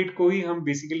रेपो रेट को ही हम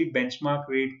basically benchmark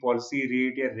rate, policy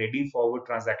rate या रेडी फॉरवर्ड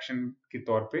ट्रांजैक्शन के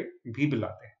तौर पे भी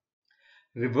बुलाते हैं।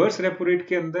 रिवर्स रेपो रेट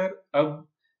के अंदर अब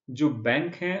जो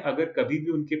बैंक हैं अगर कभी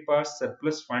भी उनके पास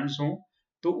सरप्लस फंड्स हों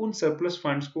तो उन सरप्लस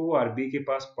फंड्स को वो आरबीआई के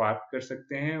पास पार्क कर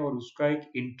सकते हैं और उसका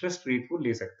एक इंटरेस्ट रेट वो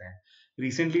ले सकते हैं।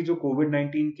 रिसेंटली जो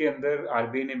कोविड-19 के अंदर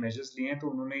आरबीआई ने मेजर्स लिए हैं तो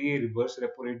उन्होंने ये रिवर्स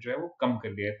रेपो रेट जो है वो कम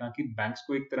कर दिया है ताकि बैंक्स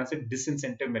को एक तरह से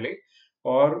डिसइंसेंटिव मिले,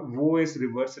 और वो इस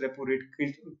रिवर्स रेपो रेट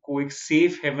को एक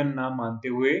सेफ हेवन ना मानते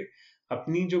हुए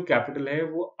अपनी जो कैपिटल है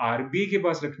वो आरबीआई के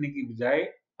पास रखने की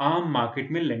बजाय आम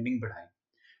मार्केट में लेंडिंग बढ़ाए।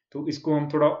 तो इसको हम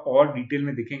थोड़ा और डिटेल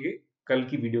में देखेंगे कल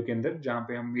की वीडियो के अंदर, जहां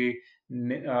पे हम ये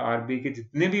आरबीआई के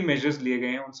जितने भी मेजर्स लिए गए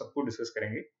हैं उन सबको डिस्कस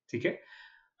करेंगे। ठीक है,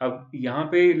 अब यहाँ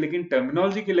पे लेकिन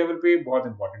टर्मिनोलॉजी के लेवल पे बहुत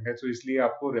इंपॉर्टेंट है, तो इसलिए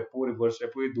आपको रेपो, रिवर्स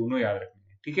रेपो ये दोनों याद रखने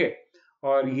हैं। ठीक है,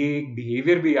 और ये एक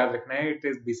बिहेवियर भी याद रखना है, it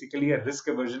is basically a risk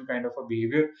aversion kind of a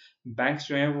behaviour. Banks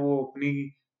जो हैं वो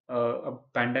अपनी अब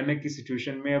पैंडेमिक की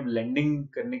सिचुएशन में अब लेंडिंग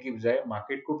करने की बजाय,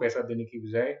 मार्केट को पैसा देने की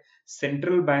बजाय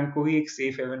सेंट्रल बैंक को ही एक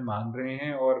सेफ हेवन मान रहे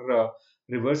हैं, और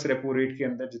रिवर्स रेपो रेट के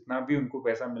अंदर जितना भी उनको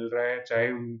पैसा मिल रहा है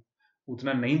चाहे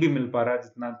उतना नहीं भी मिल पा रहा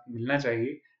जितना मिलना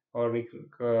चाहिए, और एक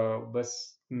बस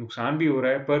नुकसान भी हो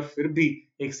रहा है, पर फिर भी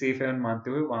एक सेफ हेवन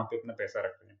मानते हुए वहां पे अपना पैसा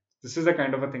रख रहे हैं। This is the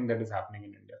kind of a thing that is happening in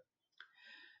India.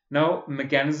 Now,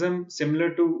 mechanism similar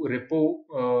to repo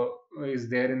is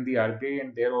there in the RBI,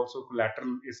 and there also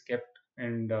collateral is kept,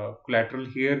 and collateral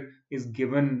here is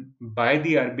given by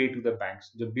the RBI to the banks.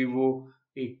 जब भी वो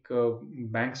एक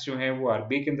banks जो हैं वो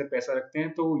RBI के अंदर पैसा रखते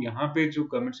हैं तो यहाँ पे जो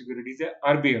गवर्नमेंट सिक्योरिटीज है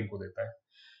आरबीआई उनको देता है।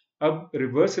 अब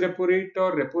रिवर्स रेपो रेट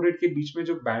और रेपो रेट के बीच में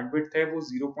जो बैंडविड्थ है वो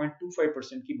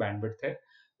 0.25% की बैंडविड्थ है।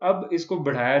 अब इसको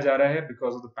बढ़ाया जा रहा है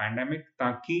बिकॉज ऑफ द पैंडेमिक,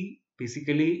 ताकि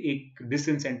बेसिकली एक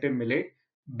डिसइंसेंटिव मिले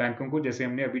बैंकों को, जैसे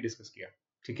हमने अभी डिस्कस किया।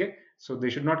 ठीक है, सो they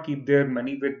should not keep their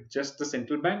money with just the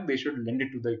central bank, they should land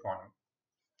it to the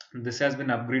economy. This has been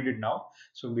upgraded now.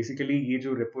 So basically ये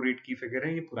जो रेपो रेट की फिगर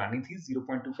है ये पुरानी थी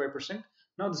 0.25%,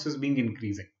 now this is being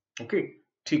increasing. Okay,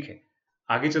 ठीक है,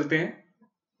 आगे चलते हैं।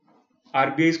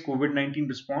 आरबीआई कोविड-19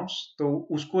 रिस्पॉन्स, तो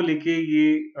उसको लेके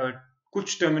ये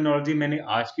कुछ टर्मिनोलॉजी मैंने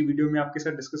आज की वीडियो में आपके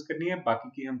साथ डिस्कस करनी है, बाकी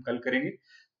की हम कल करेंगे।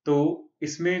 तो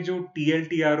इसमें जो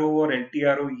टीएलटीआरओ और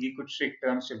एलटीआरओ ये कुछ एक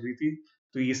टर्म्स चल रही थी,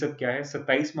 तो ये सब क्या है?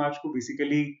 27 मार्च को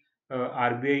बेसिकली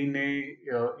आरबीआई ने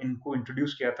इनको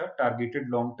इंट्रोड्यूस किया था, targeted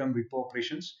long term repo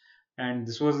operations, and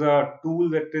this was a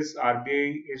tool that is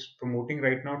RBI is promoting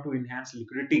right now to enhance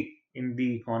liquidity in the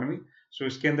economy. सो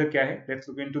इसके अंदर क्या है? Let's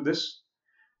look into this.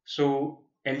 So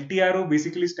LTRO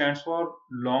basically stands for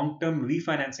long term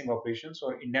refinancing operations,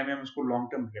 और India में हम इसको long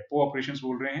term repo operations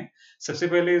बोल रहे हैं। सबसे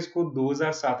पहले इसको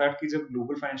 2007-8 की जब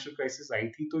ग्लोबल फाइनेंशियल क्राइसिस आई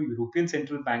थी, तो यूरोपियन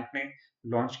सेंट्रल बैंक ने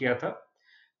लॉन्च किया था।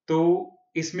 तो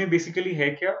इसमें बेसिकली है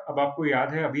क्या? अब आपको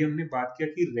याद है, अभी हमने बात किया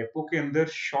कि रेपो के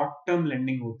अंदर शॉर्ट टर्म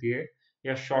लेंडिंग होती है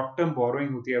या शॉर्ट टर्म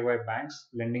बोरोइंग होती है bye banks,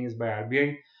 lending is by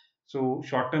RBI. So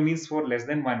short term means for less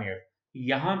than 1 year.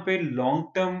 यहाँ पे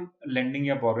लॉन्ग टर्म लेंडिंग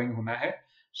या बोरोइंग होना है।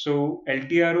 So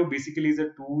LTRO basically is a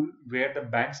tool where the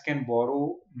banks can borrow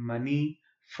money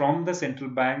from the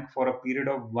central bank for a period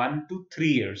of 1 to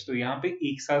 3 years. तो यहाँ पे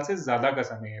 1 साल से ज्यादा का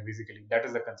समय है, basically that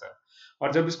is the concern.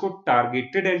 और जब इसको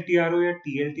टारगेटेड एलटीआरओ या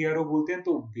टीएलटीआरओ बोलते हैं,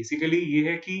 तो बेसिकली ये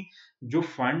है कि जो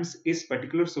फंड्स इस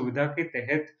पर्टिकुलर सुविधा के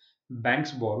तहत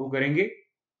बैंक्स बोरो करेंगे,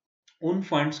 उन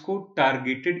फंड्स को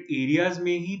टारगेटेड एरियाज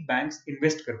में ही बैंक्स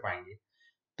इन्वेस्ट कर पाएंगे।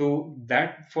 तो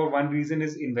that for one reason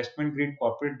is investment grade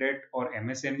corporate debt or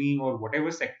MSME or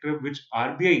whatever sector which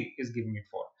RBI is giving it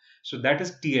for. So that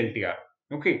is TLTR.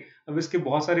 Okay, अब इसके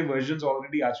बहुत सारे versions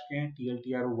already आ चुके हैं,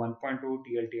 TLTRO 1.0,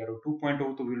 TLTRO 2.0,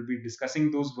 तो we'll be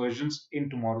discussing those versions in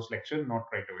tomorrow's lecture,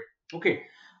 not right away. Okay,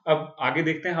 अब आगे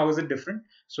देखते हैं how is it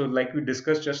different. So like we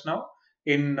discussed just now,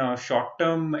 in short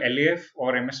term LAF or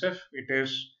MSF, it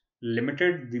is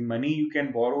limited. The money you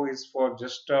can borrow is for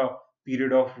just a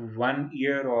period of 1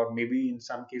 year or maybe in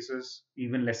some cases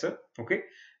even lesser. Okay,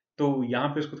 तो यहाँ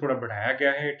पे इसको थोड़ा बढ़ाया गया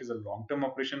है. It is a long term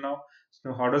operation now.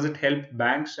 So how does it help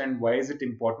banks and why is it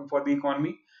important for the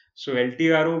economy? So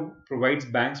LTRO provides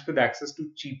banks with access to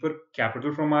cheaper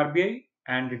capital from RBI,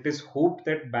 and it is hoped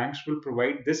that banks will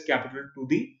provide this capital to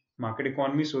the market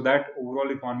economy so that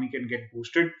overall economy can get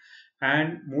boosted.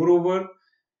 And moreover,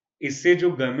 इससे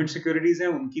जो government securities हैं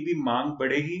उनकी भी मांग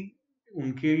बढ़ेगी.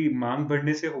 उनकी मांग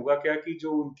बढ़ने से होगा क्या कि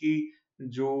जो उनकी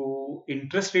जो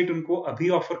इंटरेस्ट रेट उनको अभी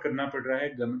ऑफर करना पड़ रहा है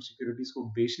गवर्नमेंट सिक्योरिटीज को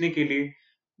बेचने के लिए,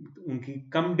 उनकी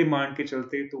कम डिमांड के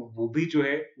चलते, तो वो भी जो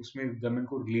है उसमें गवर्नमेंट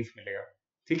को रिलीफ मिलेगा.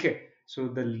 ठीक है, so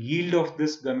the yield of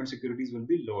this government securities will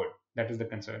be lowered. That is the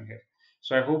concern here.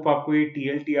 So I hope आपको ये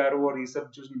टीएलटीआरओ और ये सब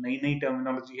जो नई नई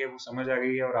टर्मिनोलॉजी है वो समझ आ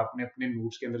गई है और आपने अपने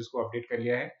नोट्स के अंदर इसको अपडेट कर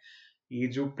लिया है. ये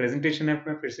जो प्रेजेंटेशन है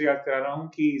मैं फिर से याद करा रहा हूँ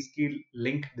कि इसकी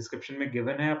लिंक डिस्क्रिप्शन में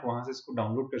गिवन है, आप वहां से इसको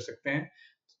डाउनलोड कर सकते हैं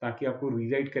ताकि आपको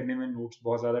रीराइट करने में नोट्स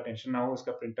बहुत ज्यादा टेंशन ना हो.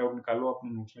 इसका प्रिंट आउट निकालो,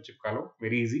 अपने नोट्स में चिपका लो,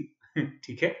 वेरी इजी.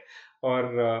 ठीक है,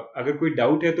 और अगर कोई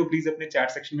डाउट है तो प्लीज अपने चैट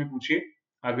सेक्शन में पूछिए.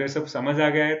 अगर सब समझ आ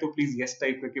गया है तो प्लीज यस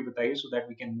टाइप करके बताइए so that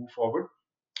we can move forward.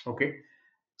 Okay,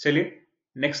 चलिए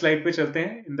नेक्स्ट स्लाइड पे चलते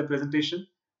हैं in the presentation.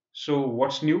 So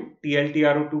what's new?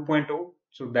 TLTRO 2.0.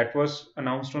 So that was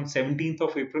announced on 17th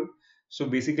of April. So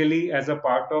basically, as a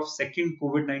part of second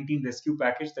COVID-19 rescue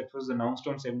package that was announced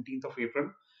on 17th of April,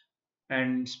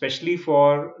 and especially for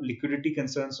liquidity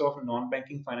concerns of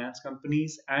non-banking finance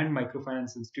companies and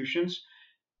microfinance institutions,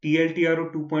 TLTRO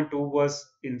 2.0 was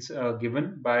given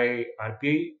by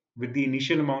RBI with the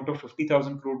initial amount of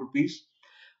 50,000 crore rupees.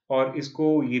 और इसको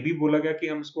ये भी बोला गया कि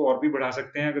हम इसको और भी बढ़ा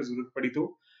सकते हैं अगर जरूरत पड़ी तो.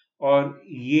 और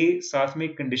ये साथ में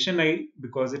एक condition I,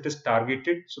 because it is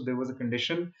targeted, so there was a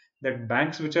condition that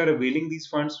banks which are availing these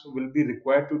funds will be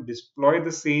required to deploy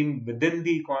the same within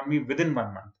the economy within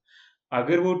 1 month.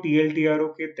 अगर वो TLTRO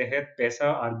के तहत पैसा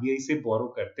RBI से बोरो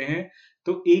करते हैं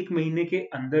तो 1 महीने के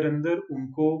अंदर अंदर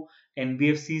उनको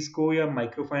NBFCs को या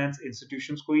माइक्रो फाइनेंस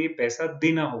इंस्टीट्यूशंस को ये पैसा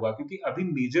देना होगा, क्योंकि अभी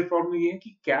मेजर प्रॉब्लम ये है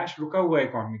कि कैश रुका हुआ है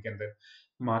इकोनॉमी के अंदर.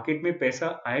 मार्केट में पैसा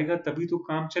आएगा तभी तो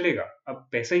काम चलेगा, अब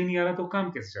पैसा ही नहीं आ रहा तो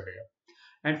काम कैसे चलेगा.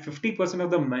 And 50% of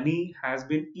the money has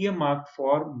been earmarked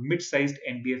for mid-sized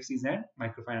NBFCs and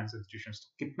microfinance institutions.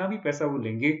 कितना भी पैसा वो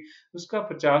लेंगे उसका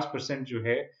 50% जो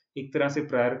है एक तरह से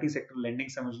प्रायोरिटी सेक्टर लेंडिंग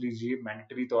समझ लीजिए,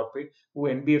 मैंडेटरी तौर पे वो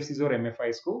NBFCs और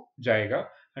MFIs को जाएगा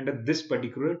under this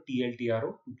particular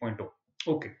TLTRO 2.0.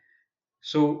 Okay,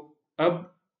 सो अब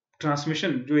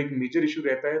ट्रांसमिशन जो एक मेजर इशू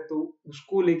रहता है तो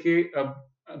उसको लेके अब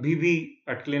अभी भी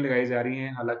अटकलें लगाई जा रही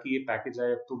हैं। हालांकि ये पैकेज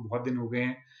आए अब तो बहुत दिन हो गए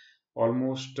हैं,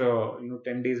 almost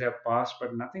 10 days have passed,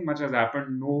 but nothing much has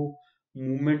happened. No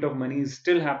movement of money is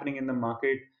still happening in the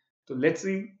market. So let's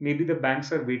see, maybe the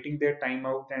banks are waiting their time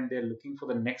out and they're looking for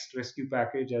the next rescue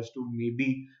package as to maybe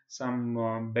some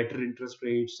better interest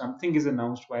rates. Something is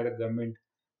announced by the government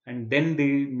and then they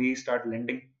may start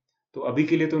lending. तो अभी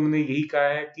के लिए तो उन्होंने यही कहा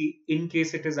है कि in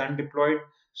case it is अनडिप्लॉयड,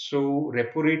 so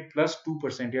repo rate plus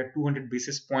 2% या 200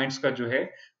 बेसिस पॉइंट्स का जो है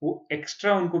वो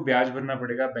एक्स्ट्रा उनको ब्याज भरना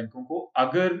पड़ेगा बैंकों को,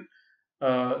 अगर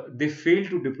they fail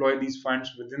to deploy these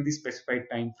funds within the specified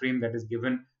time frame that is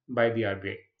given by the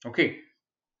RBI. Okay,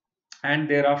 and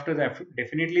thereafter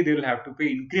definitely they will have to pay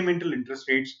incremental interest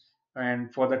rates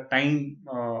and for the time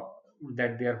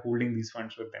that they are holding these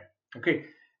funds with them. Okay,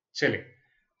 चले,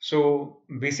 so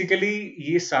basically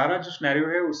ये सारा जो scenario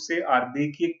है उससे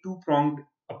RBI की एक to pronged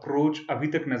approach अभी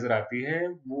तक नजर आती है।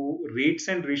 वो रेट्स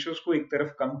एंड रेशियोज को एक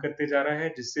तरफ कम करते जा रहा है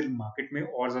जिससे मार्केट में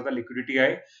और ज्यादा लिक्विडिटी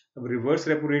आए। अब रिवर्स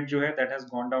रेपो रेट जो है that has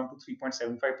gone down to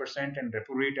 3.75% and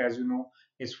repo rate as you know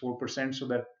is 4%, so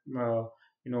that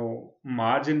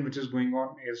margin which is going on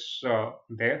is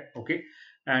there. Okay,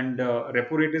 and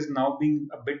repo rate is now being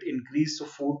a bit increased, so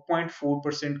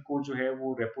 4.4% को जो है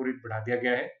वो repo rate बढ़ा दिया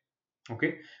गया है। Okay,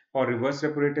 और reverse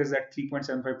repo rate is eight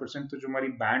 3.75%। तो जो हमारी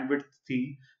बैंड विड्थ थी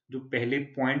जो पहले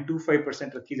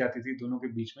 0.25% रखी जाती थी दोनों के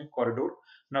बीच में corridor,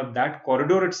 now that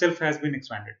corridor itself has been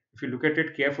expanded. If you look at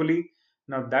it carefully,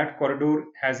 now that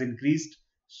corridor has increased.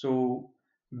 So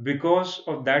because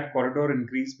of that corridor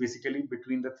increase basically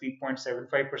between the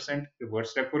 3.75%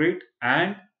 reverse repo rate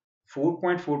and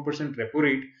 4.4% repo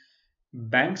rate,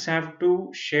 banks have to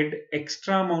shed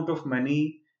extra amount of money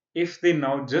if they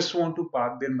now just want to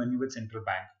park their money with central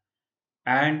bank,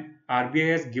 and RBI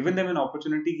has given them an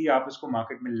opportunity कि आप इसको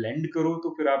market में land करो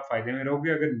तो फिर आप फायदे में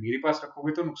रहोगे, अगर मेरे पास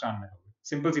रखोगे तो नुकसान में रहोगे।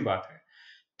 सिंपल सी बात है।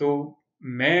 तो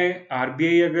मैं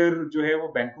आरबीआई अगर जो है वो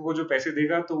बैंकों को जो पैसे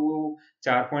देगा तो वो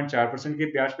 4.4% के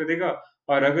ब्याज पे देगा,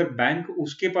 और अगर बैंक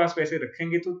उसके पास पैसे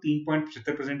रखेंगे तो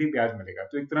 3.75% ही ब्याज मिलेगा।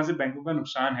 तो एक तरह से बैंकों का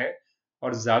नुकसान है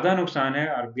और ज्यादा नुकसान है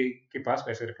आरबीआई के पास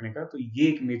पैसे रखने का। तो ये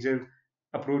एक मेजर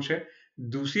अप्रोच है।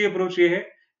 दूसरी अप्रोच ये है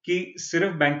कि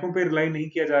सिर्फ बैंकों पे रिलाई नहीं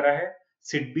किया जा रहा है।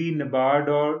 सिडबी, नबार्ड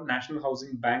और नेशनल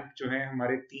हाउसिंग बैंक जो है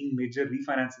हमारे तीन मेजर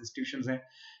रीफाइनेंस इंस्टीट्यूशंस हैं,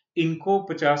 इनको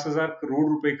 50,000 करोड़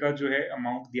रुपए का जो है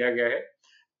अमाउंट दिया गया है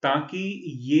ताकि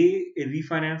ये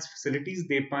रीफाइनेंस फैसिलिटीज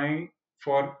दे पाए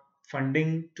for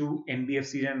funding to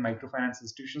NBFC and micro finance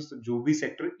institutions. तो जो भी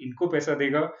सेक्टर इनको पैसा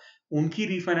देगा उनकी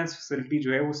रीफाइनेंस फैसिलिटी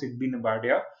जो है वो सिडबी, नबार्ड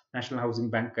या नेशनल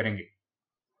हाउसिंग बैंक करेंगे।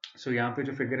 सो यहाँ पे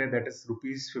जो फिगर है दैट इज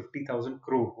 ₹50,000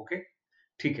 करोड़। ओके,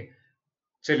 ठीक है,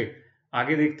 चलिए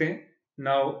आगे देखते हैं।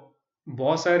 नाउ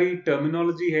बहुत सारी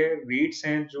टर्मिनोलॉजी है, रेट्स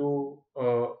हैं जो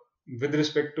विद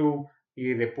रिस्पेक्ट टू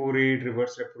ये repo rate,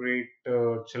 reverse repo rate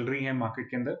चल रही है मार्केट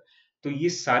के अंदर। तो ये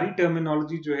सारी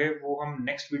टर्मिनोलॉजी जो है वो हम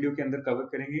नेक्स्ट वीडियो के अंदर कवर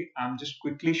करेंगे। I am just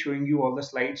quickly showing you all the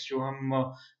slides जो हम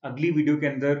अगली वीडियो के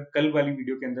अंदर, कल वाली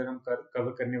वीडियो के अंदर हम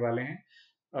कवर करने वाले हैं।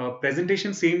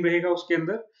 प्रेजेंटेशन सेम रहेगा उसके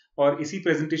अंदर और इसी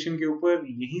प्रेजेंटेशन के ऊपर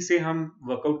यहीं से हम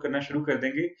वर्कआउट करना शुरू कर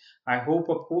देंगे। आई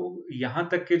होप आपको यहाँ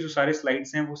तक के जो सारे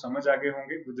स्लाइड्स हैं वो समझ आ गए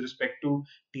होंगे with respect to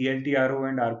टीएलटीआरओ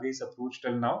and RBI approach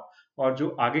till now. और जो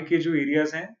आगे के जो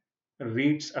एरियाज हैं,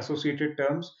 rates associated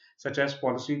terms such as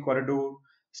policy corridor,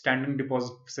 standing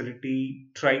deposit facility,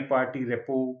 tri-party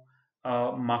repo,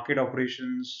 market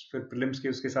operations, फिर prelims के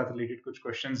उसके साथ related कुछ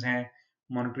questions हैं,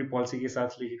 monetary policy के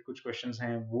साथ related कुछ questions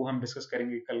हैं, वो हम discuss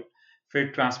करेंगे कल। फिर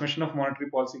transmission of monetary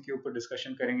policy के ऊपर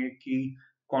discussion करेंगे कि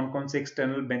कौन कौन से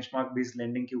external benchmark based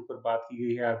lending के ऊपर बात की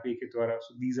गई है आरबीआई के द्वारा।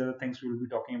 So these are the things we will be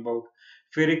talking about।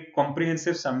 फिर एक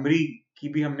comprehensive summary की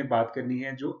भी हमने बात करनी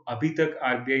है जो अभी तक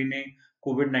आरबीआई ने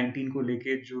कोविड-19 को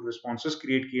लेके जो रिस्पॉन्सेस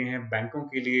क्रिएट किए हैं बैंकों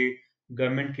के लिए,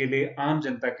 गवर्नमेंट के लिए, आम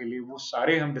जनता के लिए, वो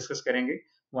सारे हम डिस्कस करेंगे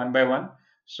one by one.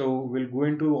 So will go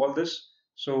into all this.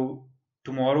 So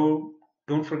tomorrow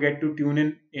don't forget to tune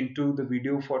in into the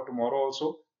video for tomorrow also,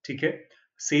 ठीक है।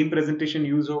 सेम प्रेजेंटेशन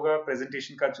यूज होगा।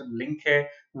 प्रेजेंटेशन का जो लिंक है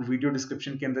वो वीडियो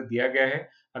डिस्क्रिप्शन के अंदर दिया गया है।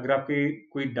 अगर आपके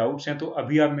कोई डाउट्स हैं तो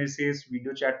अभी आप मेरे से इस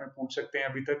वीडियो चैट में पूछ सकते हैं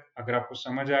अभी तक। अगर आपको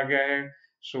समझ आ गया है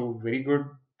so very good,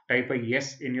 type a yes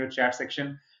in your chat section.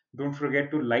 Don't forget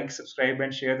to like, subscribe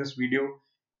and share this video.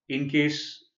 In case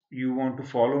you want to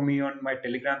follow me on my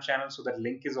Telegram channel, so that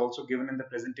link is also given in the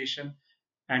presentation,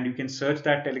 and you can search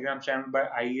that Telegram channel by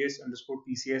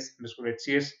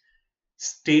IAS_PCS_HCS.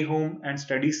 Stay home and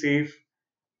study safe.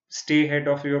 Stay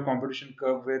ahead of your competition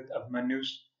curve with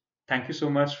Abhimanus. Thank you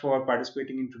so much for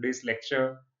participating in today's lecture.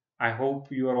 I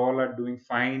hope you are all doing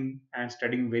fine and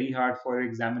studying very hard for your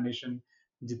examination.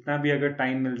 जितना भी अगर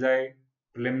time मिल जाए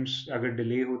prelims अगर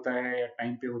delay होता है या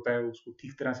time पे होता है, उसको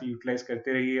ठीक तरह से यूटिलाइज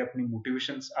करते रहिए, अपनी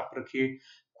मोटिवेशंस अप रखिए,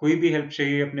 कोई भी हेल्प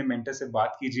चाहिए अपने मेंटर से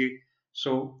बात कीजिए.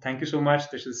 So thank you so much.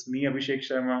 This is me, Abhishek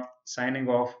Sharma, signing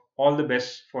off. All the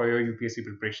best for your UPSC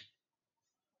preparation.